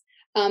this.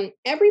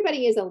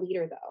 Everybody is a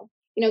leader, though.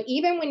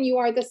 Even when you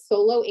are the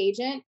solo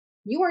agent,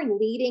 you are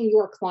leading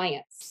your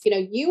clients.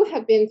 You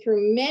have been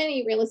through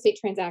many real estate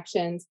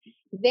transactions.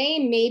 They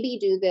maybe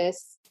do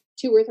this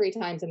 2 or 3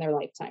 times in their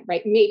lifetime,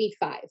 right? Maybe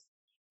 5.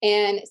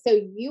 And so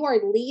you are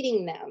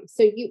leading them.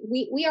 So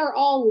we are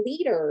all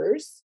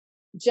leaders,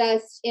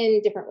 just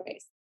in different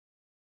ways.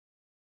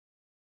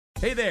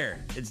 Hey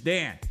there, it's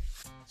Dan.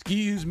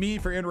 Excuse me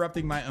for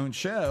interrupting my own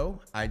show.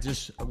 I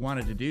just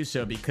wanted to do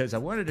so because I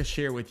wanted to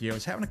share with you. I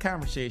was having a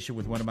conversation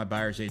with one of my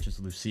buyer's agents,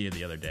 Lucia,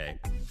 the other day,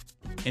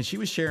 and she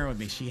was sharing with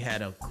me she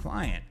had a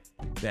client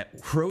that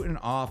wrote an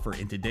offer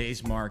in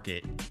today's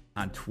market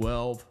on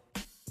 12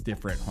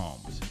 different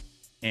homes.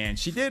 And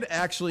she did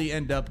actually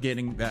end up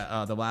getting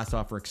the last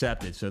offer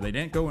accepted, so they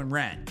didn't go and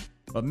rent.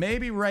 But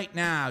maybe right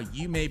now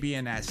you may be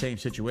in that same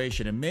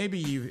situation, and maybe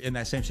you in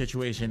that same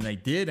situation they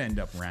did end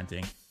up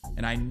renting.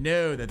 And I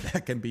know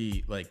that can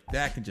be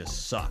that can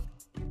just suck.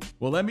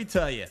 Well, let me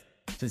tell you,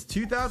 since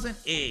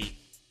 2008,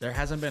 there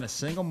hasn't been a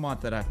single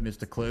month that I've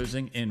missed a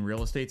closing in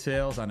real estate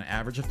sales on an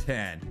average of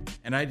 10.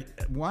 And I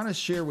want to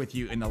share with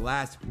you, in the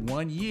last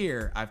 1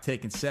 year, I've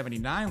taken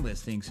 79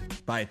 listings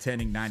by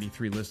attending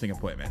 93 listing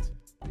appointments.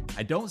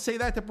 I don't say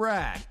that to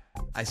brag.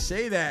 I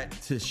say that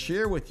to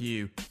share with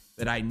you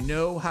that I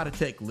know how to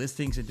take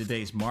listings in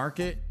today's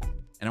market.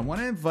 And I want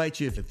to invite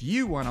you, if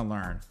you want to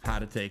learn how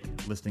to take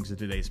listings in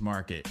today's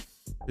market,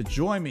 to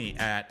join me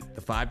at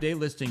the 5-Day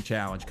Listing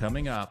Challenge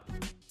coming up.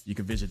 You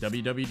can visit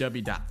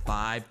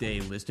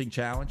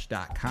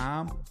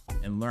www.5daylistingchallenge.com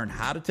and learn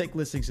how to take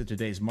listings in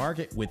today's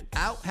market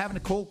without having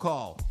to cold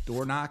call,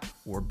 door knock,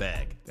 or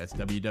beg. That's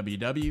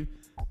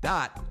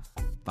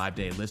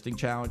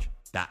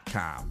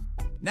www.5daylistingchallenge.com.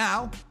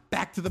 Now,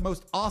 back to the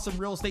most awesome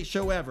real estate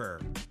show ever,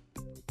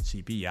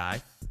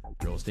 CPI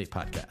Real Estate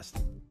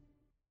Podcast.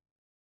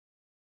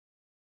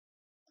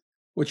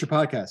 What's your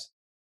podcast?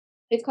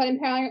 It's called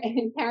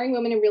Empowering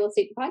Women in Real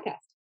Estate, the podcast.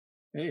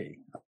 Hey,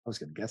 I was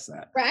going to guess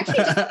that. We're actually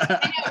just,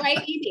 I know, right?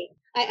 Easy.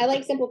 I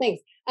like simple things.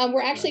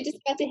 We're actually just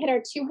about to hit our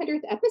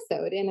 200th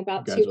episode in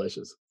about 2 weeks.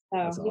 Congratulations.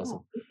 That's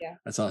awesome. Yeah.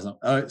 That's awesome.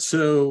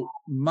 So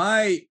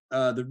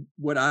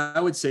what I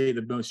would say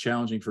the most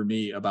challenging for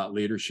me about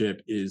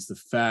leadership is the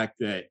fact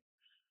that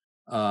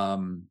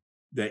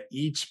that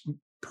each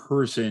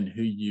person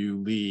who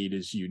you lead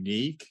is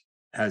unique,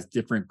 has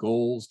different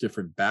goals,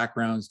 different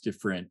backgrounds,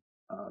 different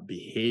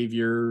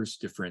behaviors,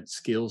 different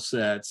skill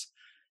sets.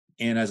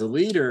 And as a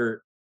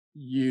leader,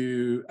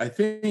 I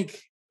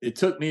think it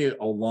took me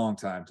a long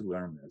time to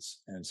learn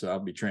this. And so I'll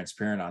be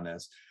transparent on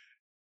this.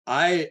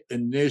 I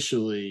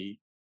initially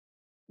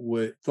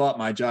thought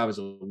my job as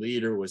a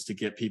leader was to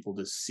get people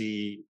to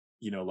see,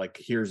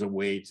 here's a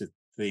way to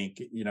think,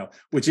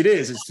 which it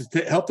is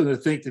to help them to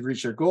think to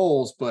reach their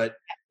goals, but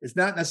it's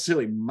not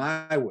necessarily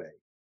my way.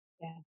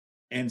 Yeah.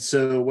 And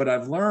so what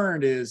I've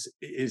learned is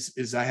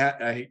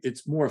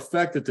it's more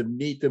effective to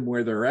meet them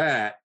where they're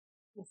at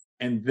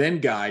and then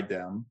guide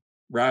them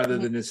rather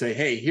than to say,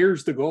 hey,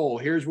 here's the goal.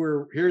 Here's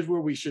where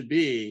we should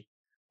be.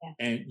 Yeah.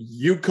 And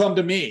you come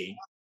to me.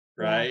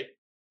 Right.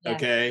 Yeah.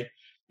 Okay.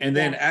 And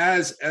then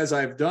as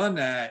I've done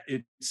that,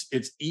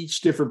 it's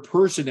each different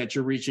person that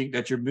you're reaching,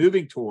 that you're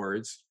moving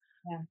towards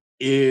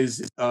is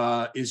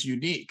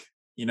unique,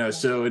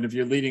 so, and if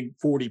you're leading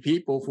 40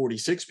 people,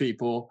 46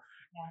 people,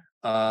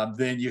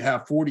 then you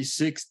have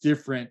 46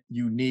 different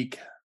unique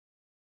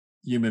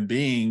human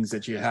beings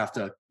that you have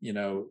to,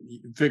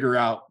 figure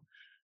out,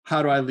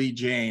 how do I lead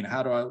Jane?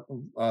 How do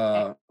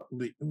I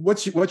lead?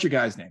 What's your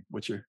guy's name?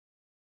 His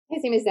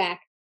name is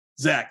Zach.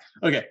 Zach.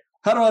 Okay.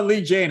 How do I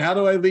lead Jane? How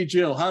do I lead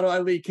Jill? How do I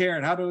lead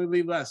Karen? How do I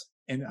lead Les?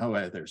 And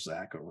there's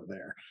Zach over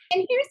there.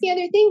 And here's the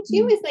other thing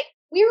too, is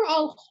we're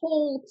all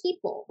whole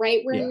people,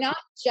 right? We're not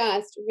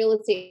just real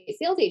estate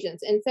sales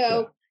agents. And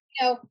so,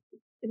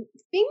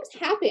 things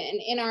happen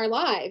in our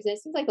lives. And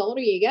it seems like the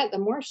older you get, the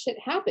more shit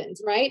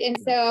happens, right? And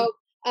so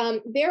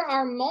there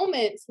are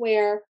moments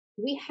where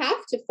we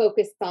have to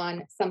focus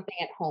on something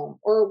at home,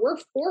 or we're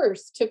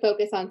forced to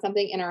focus on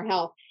something in our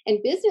health,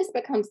 and business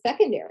becomes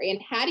secondary.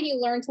 And how do you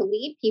learn to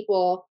lead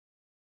people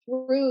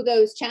through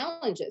those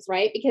challenges,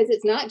 right? Because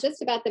it's not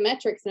just about the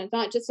metrics and it's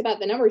not just about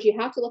the numbers. You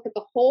have to look at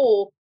the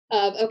whole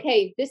of,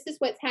 okay, this is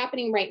what's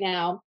happening right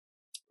now.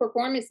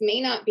 Performance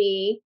may not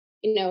be,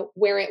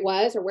 where it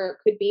was or where it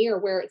could be or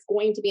where it's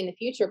going to be in the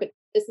future, but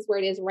this is where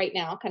it is right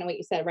now, kind of what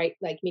you said, right?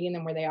 Like meeting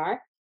them where they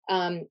are.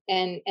 And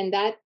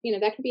that,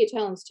 that can be a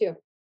challenge too.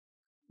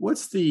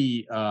 What's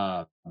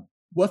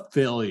what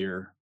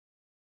failure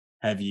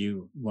have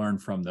you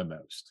learned from the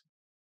most?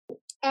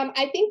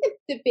 I think that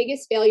the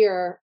biggest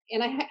failure,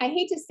 and I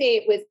hate to say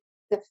it was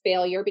the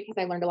failure because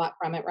I learned a lot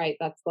from it, right?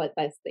 That's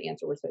the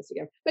answer we're supposed to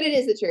give, but it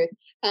is the truth.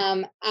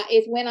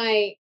 Is when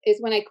I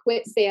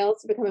quit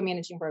sales to become a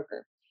managing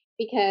broker,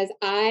 because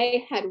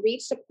I had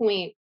reached a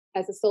point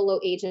as a solo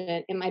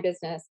agent in my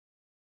business.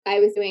 I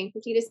was doing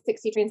 50 to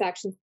 60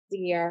 transactions a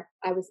year.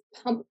 I was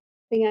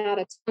pumping out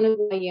a ton of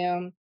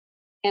volume,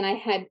 and I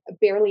had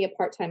barely a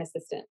part-time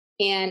assistant.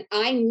 And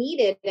I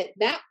needed at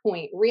that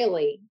point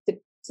really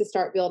to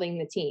start building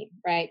the team,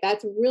 right?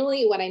 That's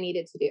really what I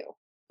needed to do.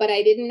 But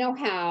I didn't know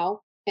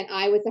how, and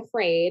I was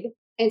afraid.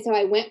 And so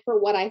I went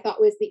for what I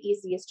thought was the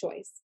easiest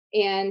choice.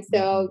 And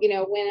so,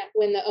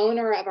 when the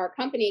owner of our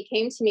company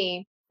came to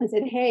me I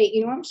said,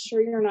 hey, I'm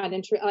sure you're not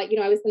interested.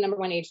 I was the number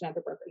one agent at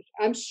the brokerage.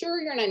 I'm sure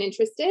you're not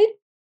interested,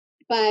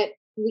 but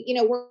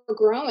we're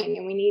growing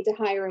and we need to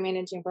hire a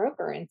managing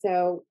broker. And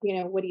so,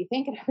 what do you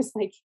think? And I was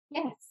like,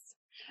 yes,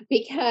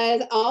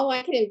 because all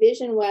I could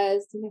envision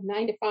was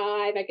 9 to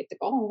 5. I get to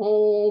go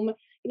home.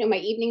 My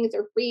evenings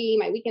are free,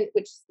 my weekends,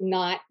 which is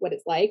not what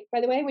it's like,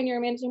 by the way, when you're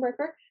a managing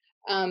broker,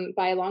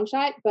 by a long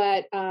shot.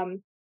 But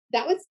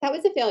that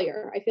was a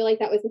failure. I feel like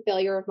that was a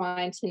failure of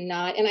mine to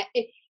not. And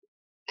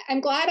I'm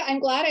glad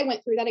I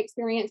went through that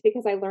experience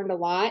because I learned a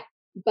lot.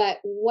 But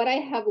what I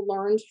have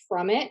learned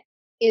from it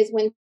is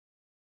when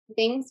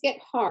things get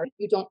hard,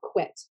 you don't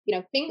quit.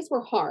 Things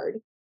were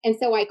hard. And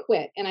so I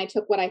quit and I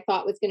took what I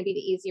thought was going to be the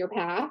easier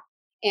path.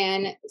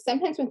 And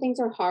sometimes when things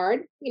are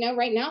hard,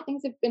 right now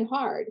things have been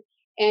hard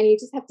and you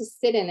just have to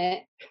sit in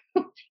it,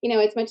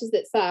 as much as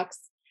it sucks,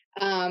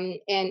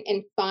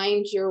 and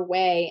find your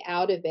way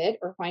out of it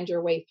or find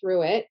your way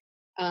through it,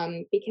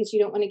 because you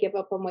don't want to give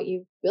up on what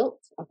you've built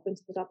up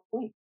until that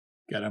point.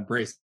 Got to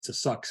embrace to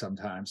suck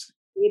sometimes.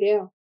 You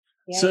do.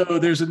 Yeah. So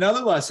there's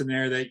another lesson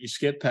there that you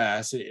skip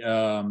past.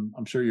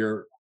 I'm sure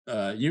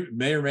you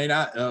may or may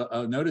not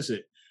notice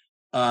it.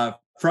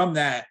 From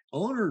that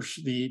owner's,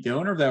 the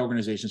owner of that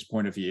organization's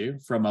point of view,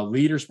 from a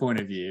leader's point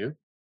of view,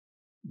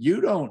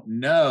 you don't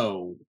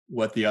know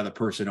what the other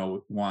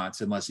person wants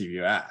unless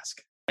you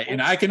ask.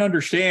 And I can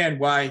understand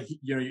why,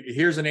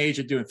 here's an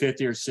agent doing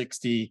 50 or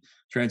 60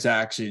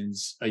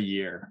 transactions a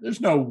year.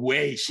 There's no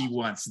way she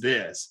wants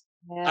this.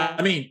 Yeah.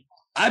 I mean,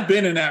 I've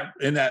been in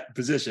that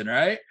position,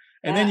 right?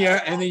 And then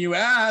you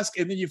ask,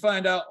 and then you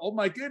find out, oh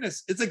my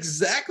goodness, it's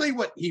exactly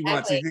what he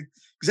wants,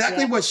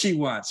 exactly what she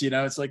wants.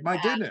 It's like, my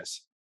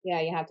goodness.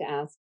 Yeah, you have to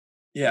ask.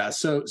 Yeah.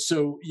 So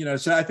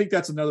I think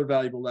that's another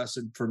valuable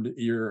lesson from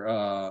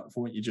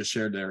from what you just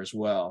shared there as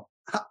well.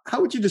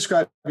 How would you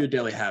describe your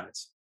daily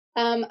habits?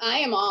 I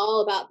am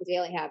all about the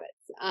daily habits.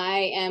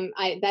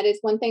 That is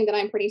one thing that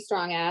I'm pretty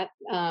strong at.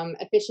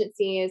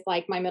 Efficiency is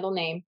like my middle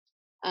name.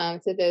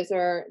 So those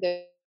are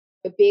the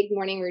big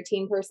morning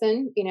routine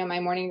person. My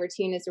morning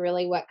routine is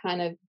really what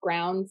kind of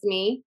grounds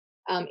me.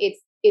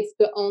 It's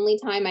the only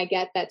time I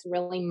get that's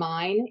really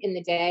mine in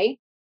the day,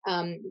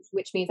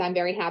 which means I'm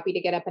very happy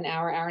to get up an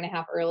hour and a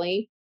half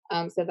early,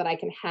 so that I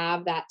can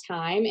have that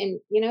time and,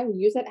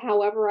 use it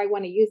however I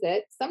want to use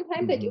it.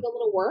 Sometimes I do a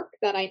little work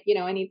that I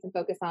need some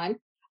focus on.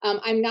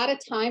 I'm not a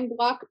time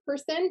block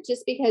person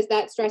just because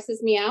that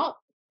stresses me out.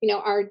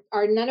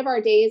 Our none of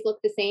our days look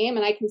the same,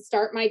 and I can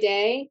start my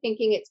day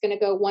thinking it's going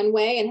to go one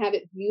way and have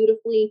it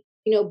beautifully,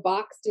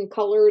 boxed and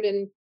colored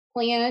and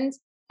planned.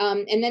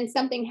 And then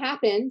something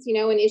happens,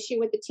 an issue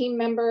with the team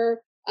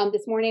member.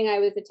 This morning I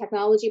was a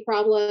technology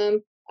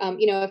problem.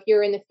 If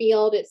you're in the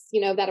field, it's,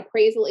 that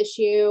appraisal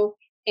issue,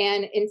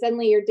 and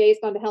suddenly your day's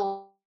gone to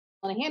hell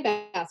on a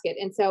handbasket.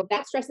 And so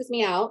that stresses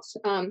me out.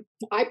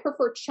 I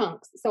prefer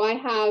chunks. So I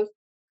have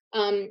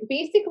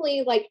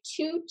basically like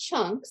 2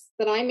 chunks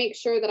that I make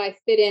sure that I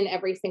fit in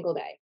every single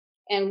day.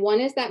 And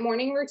one is that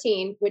morning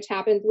routine, which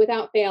happens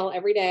without fail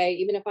every day,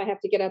 even if I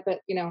have to get up at,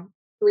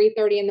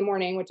 3:30 in the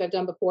morning, which I've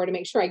done before to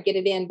make sure I get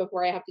it in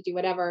before I have to do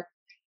whatever.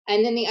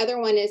 And then the other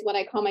one is what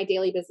I call my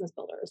daily business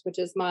builders, which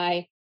is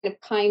my kind of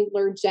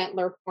kinder,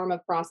 gentler form of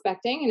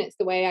prospecting. And it's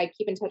the way I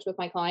keep in touch with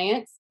my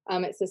clients.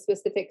 It's a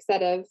specific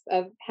set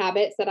of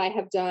habits that I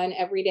have done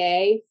every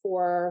day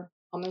for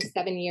almost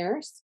 7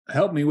 years.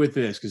 Help me with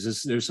this,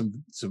 because there's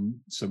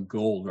some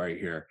gold right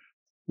here.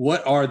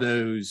 What are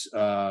those?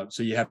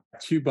 So you have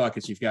 2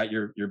 buckets. You've got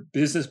your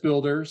business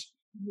builders,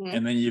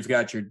 and then you've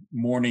got your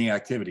morning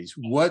activities.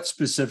 What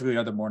specifically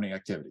are the morning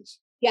activities?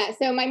 Yeah.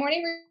 So my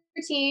morning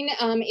routine,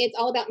 it's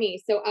all about me.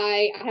 So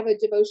I have a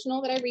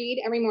devotional that I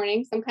read every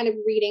morning, some kind of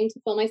reading to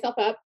fill myself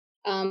up.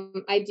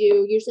 I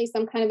do usually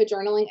some kind of a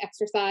journaling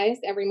exercise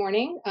every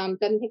morning.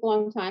 Doesn't take a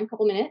long time, a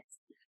couple minutes.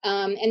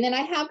 And then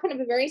I have kind of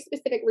a very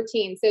specific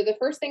routine. So the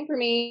first thing for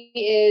me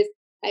is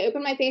I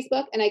open my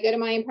Facebook and I go to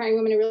my Empowering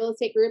Women in Real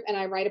Estate group and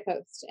I write a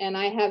post. And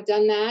I have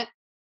done that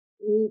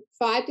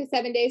 5 to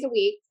 7 days a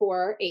week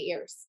for 8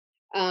 years.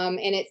 And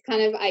it's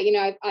kind of,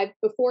 I've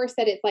before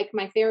said it's like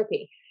my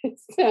therapy.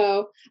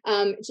 So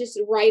just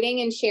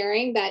writing and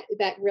sharing that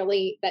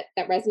really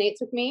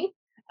resonates with me.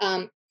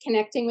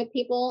 Connecting with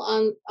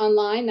people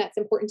online, that's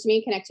important to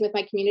me. Connecting with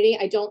my community.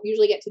 I don't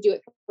usually get to do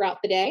it throughout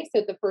the day.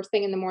 So the first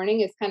thing in the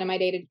morning is kind of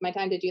my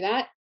time to do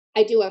that.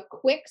 I do a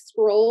quick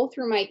scroll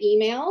through my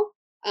email,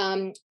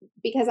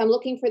 because I'm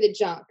looking for the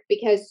junk,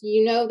 because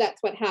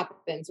that's what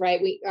happens, right?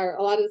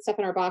 A lot of the stuff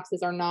in our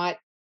boxes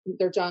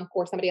they're junk,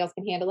 or somebody else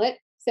can handle it.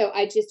 So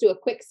I just do a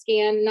quick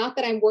scan, not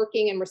that I'm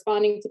working and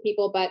responding to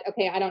people, but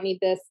okay, I don't need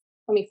this.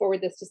 Let me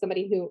forward this to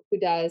somebody who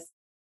does.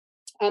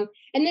 And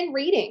then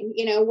reading,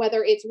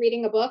 whether it's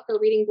reading a book or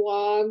reading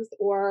blogs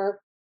or,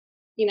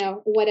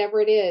 whatever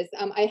it is.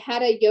 I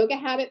had a yoga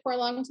habit for a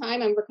long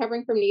time. I'm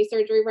recovering from knee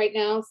surgery right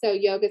now. So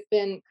yoga's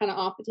been kind of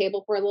off the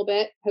table for a little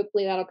bit.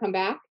 Hopefully that'll come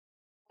back.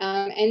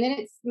 And then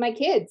it's my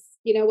kids,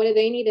 what do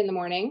they need in the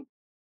morning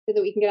so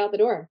that we can get out the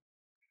door?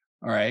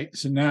 All right.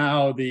 So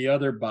now the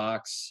other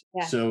box.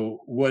 Yeah.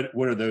 So what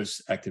are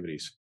those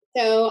activities?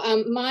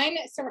 So mine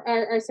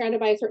are surrounded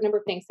by a certain number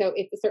of things. So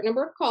it's a certain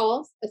number of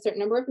calls, a certain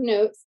number of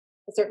notes,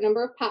 a certain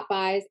number of pop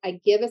buys. I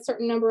give a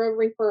certain number of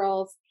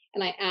referrals,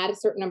 and I add a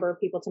certain number of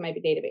people to my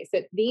database.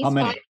 So these How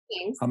many? 5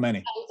 things. How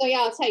many? So yeah,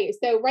 I'll tell you.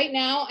 So right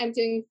now I'm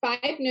doing 5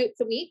 notes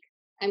a week.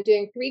 I'm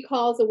doing 3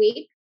 calls a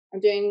week. I'm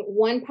doing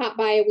 1 pop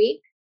buy a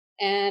week.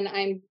 And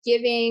I'm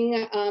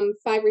giving 5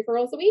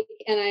 referrals a week,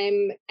 and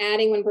I'm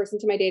adding 1 person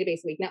to my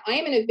database a week. Now, I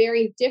am in a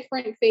very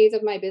different phase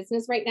of my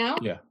business right now.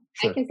 Yeah,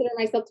 I sure. consider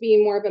myself to be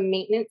in more of a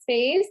maintenance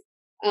phase.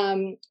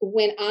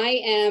 When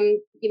I am,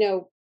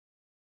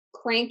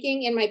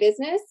 cranking in my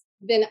business,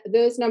 then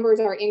those numbers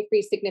are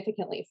increased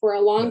significantly. For a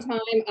long time,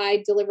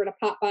 I delivered a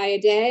pop by a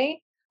day.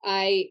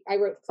 I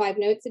wrote 5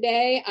 notes a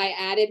day. I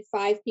added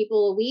 5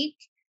 people a week.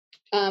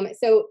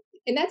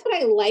 And that's what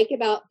I like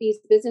about these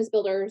business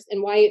builders,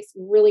 and why it's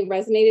really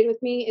resonated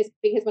with me, is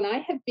because when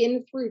I have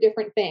been through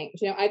different things,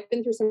 I've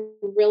been through some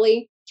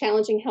really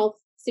challenging health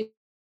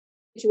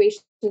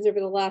situations over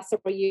the last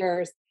several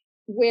years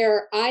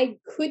where I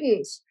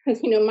couldn't,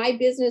 my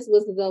business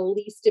was the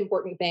least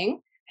important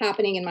thing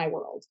happening in my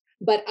world.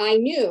 But I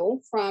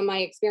knew from my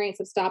experience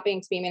of stopping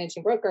to be a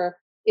managing broker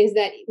is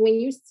that when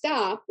you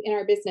stop in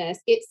our business,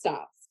 it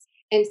stops.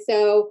 And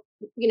so,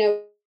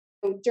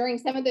 during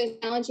some of those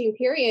challenging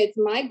periods,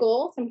 my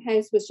goal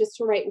sometimes was just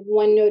to write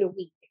 1 note a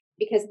week,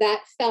 because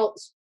that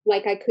felt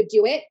like I could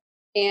do it.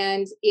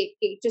 And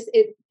it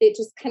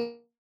just kind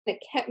of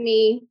kept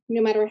me,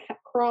 no matter how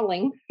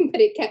crawling, but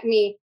it kept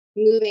me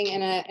moving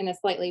in a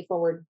slightly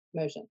forward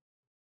motion.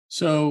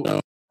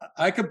 So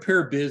I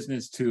compare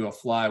business to a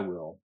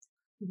flywheel.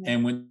 Mhm.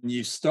 And when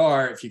you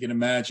start, if you can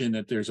imagine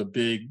that there's a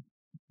big,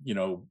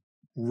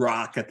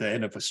 rock at the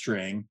end of a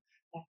string,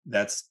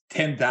 that's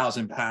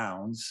 10,000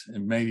 pounds,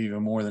 and maybe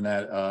even more than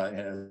that,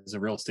 as a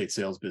real estate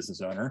sales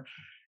business owner.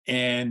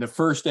 And the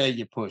first day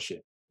you push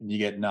it and you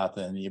get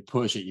nothing, you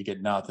push it, you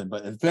get nothing.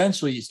 But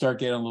eventually you start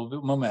getting a little bit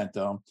of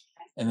momentum.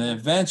 And then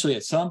eventually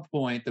at some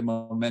point, the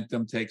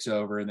momentum takes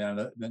over. And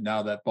then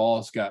now that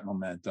ball's got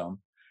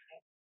momentum.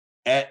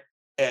 At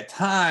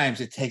times,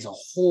 it takes a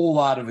whole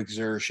lot of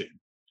exertion.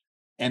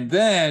 And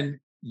then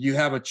you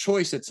have a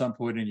choice at some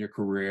point in your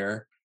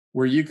career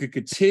where you could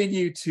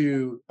continue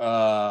to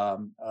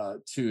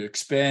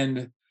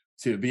expend,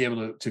 to be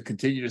able to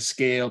continue to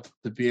scale,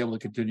 to be able to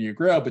continue to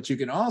grow. But you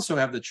can also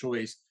have the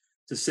choice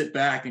to sit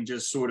back and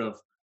just sort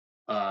of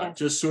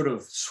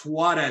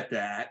swat at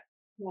that,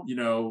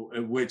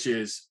 which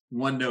is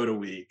 1 note a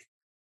week,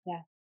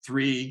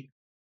 3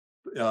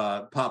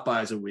 pop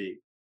buys a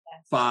week,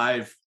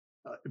 5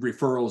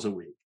 referrals a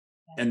week.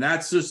 And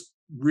that's just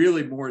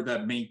really more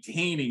that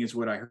maintaining is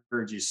what I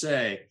heard you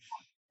say.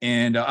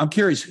 And I'm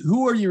curious,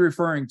 who are you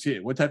referring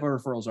to? What type of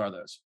referrals are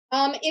those?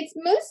 It's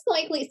most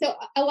likely, so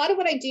a lot of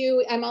what I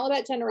do, I'm all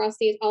about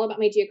generosity. It's all about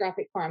my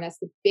geographic farm. That's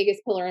the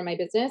biggest pillar in my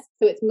business.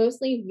 So it's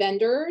mostly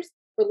vendors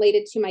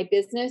related to my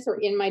business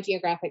or in my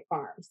geographic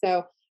farm.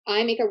 So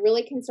I make a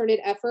really concerted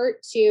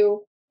effort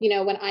to,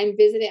 when I'm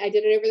visiting, I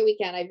did it over the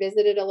weekend. I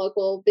visited a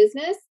local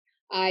business.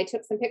 I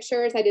took some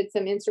pictures. I did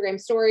some Instagram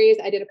stories.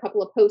 I did a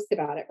couple of posts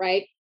about it,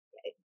 right?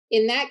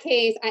 In that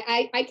case,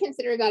 I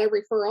consider that a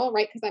referral,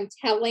 right? Because I'm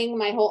telling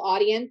my whole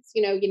audience,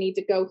 you need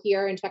to go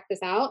here and check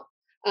this out.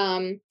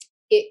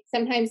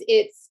 Sometimes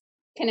it's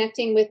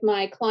connecting with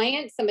my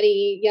clients.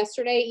 Somebody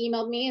yesterday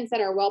emailed me and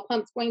said, our well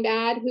pump's going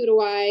bad. Who do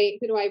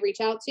I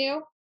reach out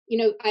to?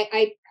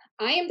 I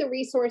am the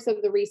resource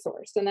of the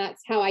resource. And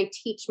that's how I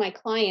teach my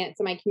clients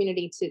and my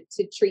community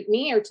to treat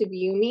me or to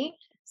view me.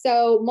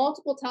 So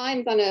multiple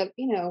times on a,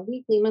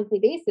 weekly, monthly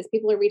basis,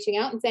 people are reaching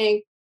out and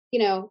saying,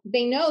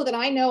 they know that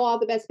I know all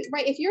the best,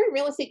 right? If you're in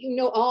real estate, you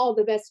know all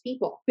the best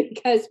people,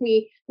 because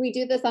we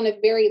do this on a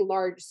very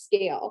large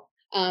scale.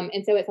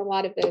 And so it's a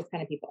lot of those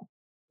kind of people.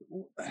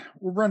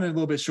 We're running a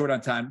little bit short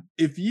on time.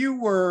 If you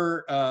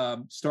were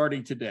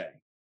starting today,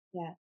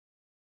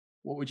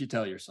 what would you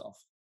tell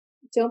yourself?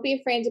 Don't be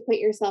afraid to put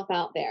yourself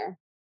out there,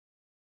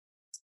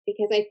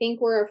 because I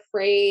think we're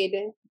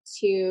afraid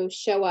to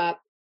show up.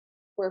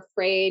 We're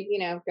afraid,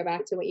 go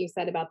back to what you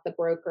said about the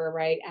broker,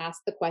 right?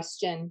 Ask the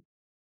question.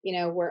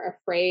 We're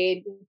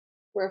afraid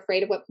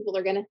of what people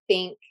are going to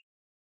think,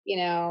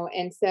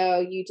 and so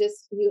you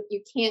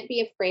can't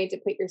be afraid to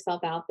put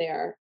yourself out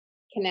there,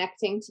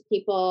 connecting to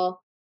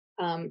people,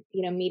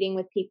 meeting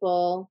with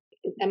people.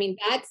 I mean,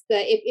 that's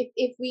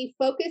if we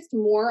focused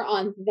more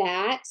on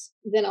that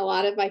than a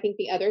lot of, I think,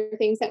 the other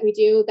things that we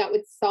do, that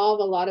would solve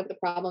a lot of the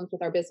problems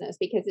with our business,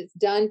 because it's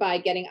done by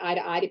getting eye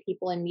to eye to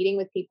people and meeting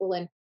with people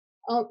and,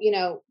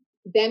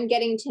 them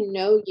getting to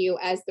know you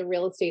as the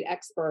real estate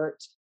expert.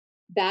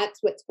 That's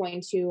what's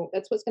going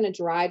to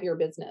drive your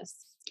business.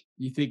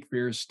 You think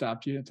fear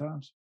stopped you at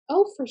times?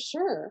 Oh, for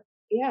sure.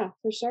 Yeah,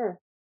 for sure.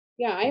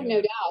 Yeah, I have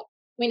no doubt.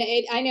 I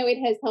mean, I know it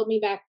has held me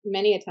back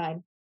many a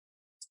time.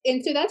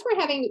 And so that's where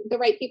having the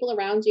right people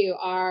around you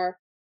are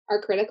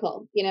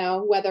critical,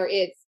 whether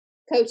it's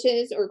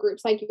coaches or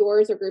groups like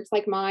yours or groups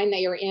like mine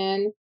that you're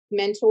in,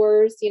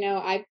 mentors.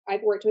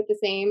 I've worked with the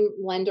same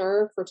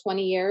lender for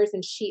 20 years,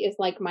 and she is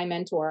like my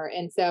mentor.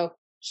 And so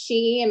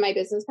she and my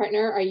business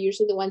partner are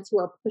usually the ones who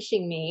are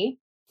pushing me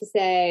to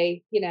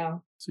say,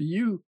 So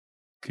you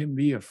can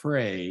be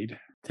afraid,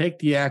 take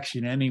the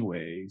action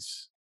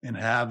anyways, and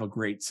have a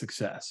great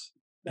success.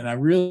 And I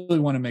really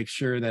want to make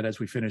sure that as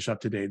we finish up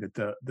today, that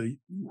the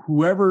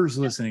whoever's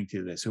listening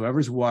to this,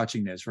 whoever's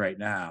watching this right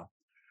now,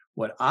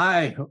 what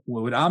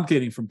I'm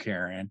getting from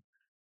Karen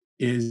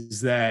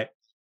is that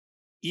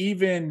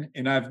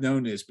and I've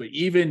known this, but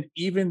even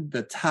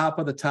the top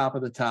of the top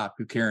of the top,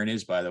 who Karen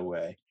is, by the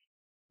way,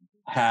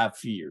 have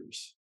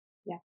fears.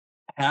 Yeah.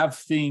 Have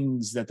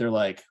things that they're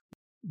like,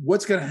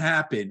 what's going to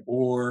happen?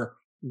 Or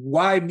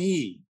why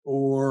me?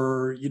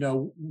 Or,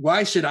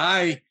 why should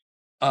I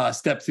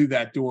step through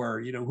that door?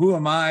 Who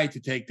am I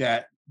to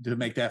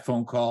make that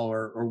phone call?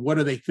 Or what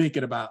are they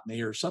thinking about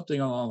me? Or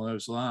something along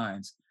those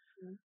lines.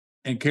 Mm-hmm.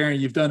 And Karen,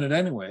 you've done it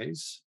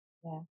anyways.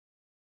 Yeah.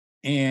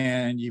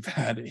 And you've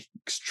had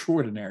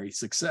extraordinary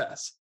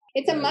success.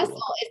 It's a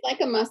muscle. It's like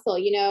a muscle,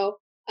 and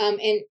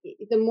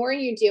the more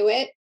you do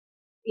it,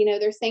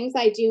 there's things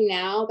I do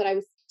now that I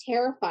was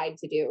terrified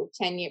to do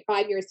 10 years,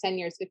 5 years, 10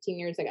 years, 15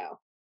 years ago.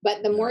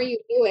 But the more you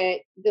do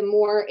it, the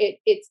more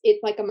it's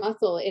like a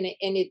muscle, and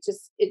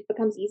it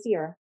becomes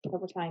easier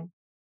over time.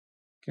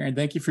 Karen,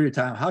 thank you for your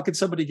time. How can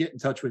somebody get in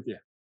touch with you?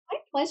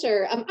 My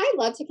pleasure. I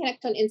love to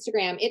connect on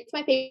Instagram. It's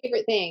my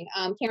favorite thing.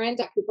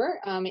 Karen.Cooper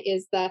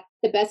is the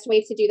best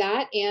way to do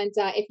that. And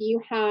if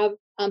you have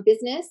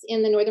business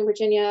in the Northern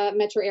Virginia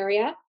metro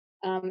area,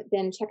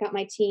 then check out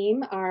my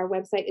team. Our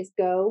website is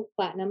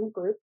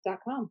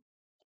goplatinumgroup.com.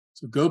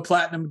 So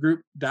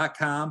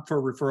goplatinumgroup.com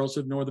for referrals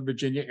to the Northern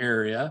Virginia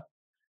area,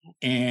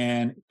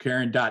 and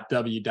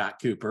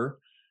Karen.W.Cooper.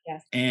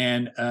 Yes.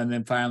 And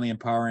then finally,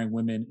 empowering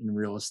women in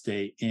real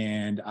estate.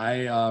 And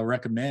I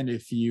recommend,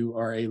 if you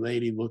are a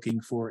lady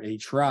looking for a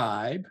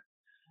tribe,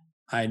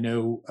 I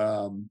know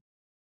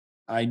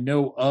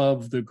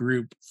of the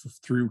group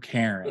through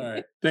Karen. All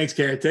right. Thanks,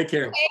 Karen. Take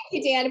care. Thank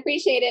you, Dan.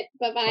 Appreciate it.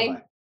 Bye-bye.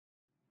 Bye-bye.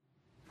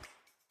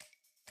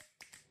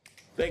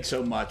 Thanks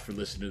so much for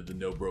listening to the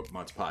No Broke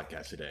Months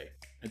podcast today.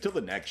 Until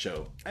the next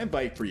show, I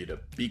invite for you to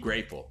be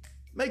grateful,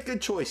 make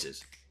good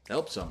choices,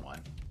 help someone,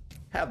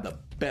 have the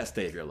best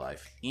day of your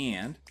life,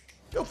 and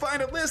go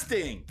find a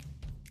listing.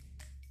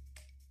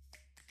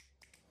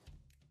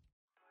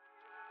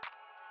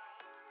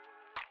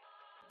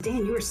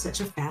 Dan, you are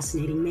such a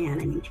fascinating man.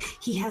 I mean,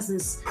 he has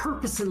this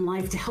purpose in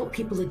life to help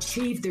people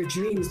achieve their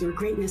dreams, their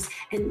greatness.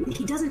 And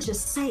he doesn't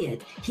just say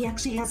it. He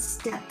actually has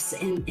steps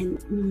and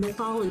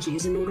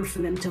methodologies in order for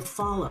them to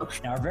follow.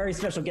 Now, our very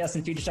special guest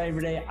in Feature Shiny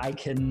today, I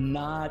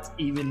cannot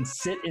even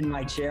sit in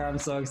my chair. I'm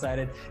so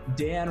excited.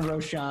 Dan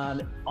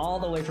Rochon, all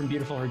the way from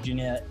beautiful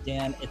Virginia.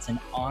 Dan, it's an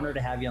honor to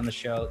have you on the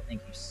show.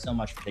 Thank you so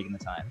much for taking the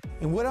time.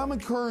 And what I'm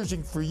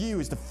encouraging for you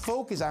is to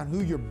focus on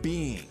who you're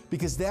being,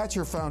 because that's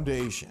your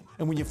foundation.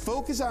 And when you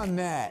focus on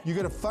that, you're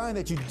going to find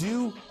that you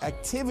do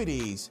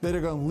activities that are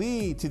going to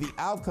lead to the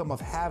outcome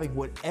of having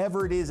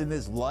whatever it is in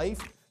this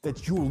life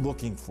that you're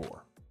looking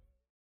for.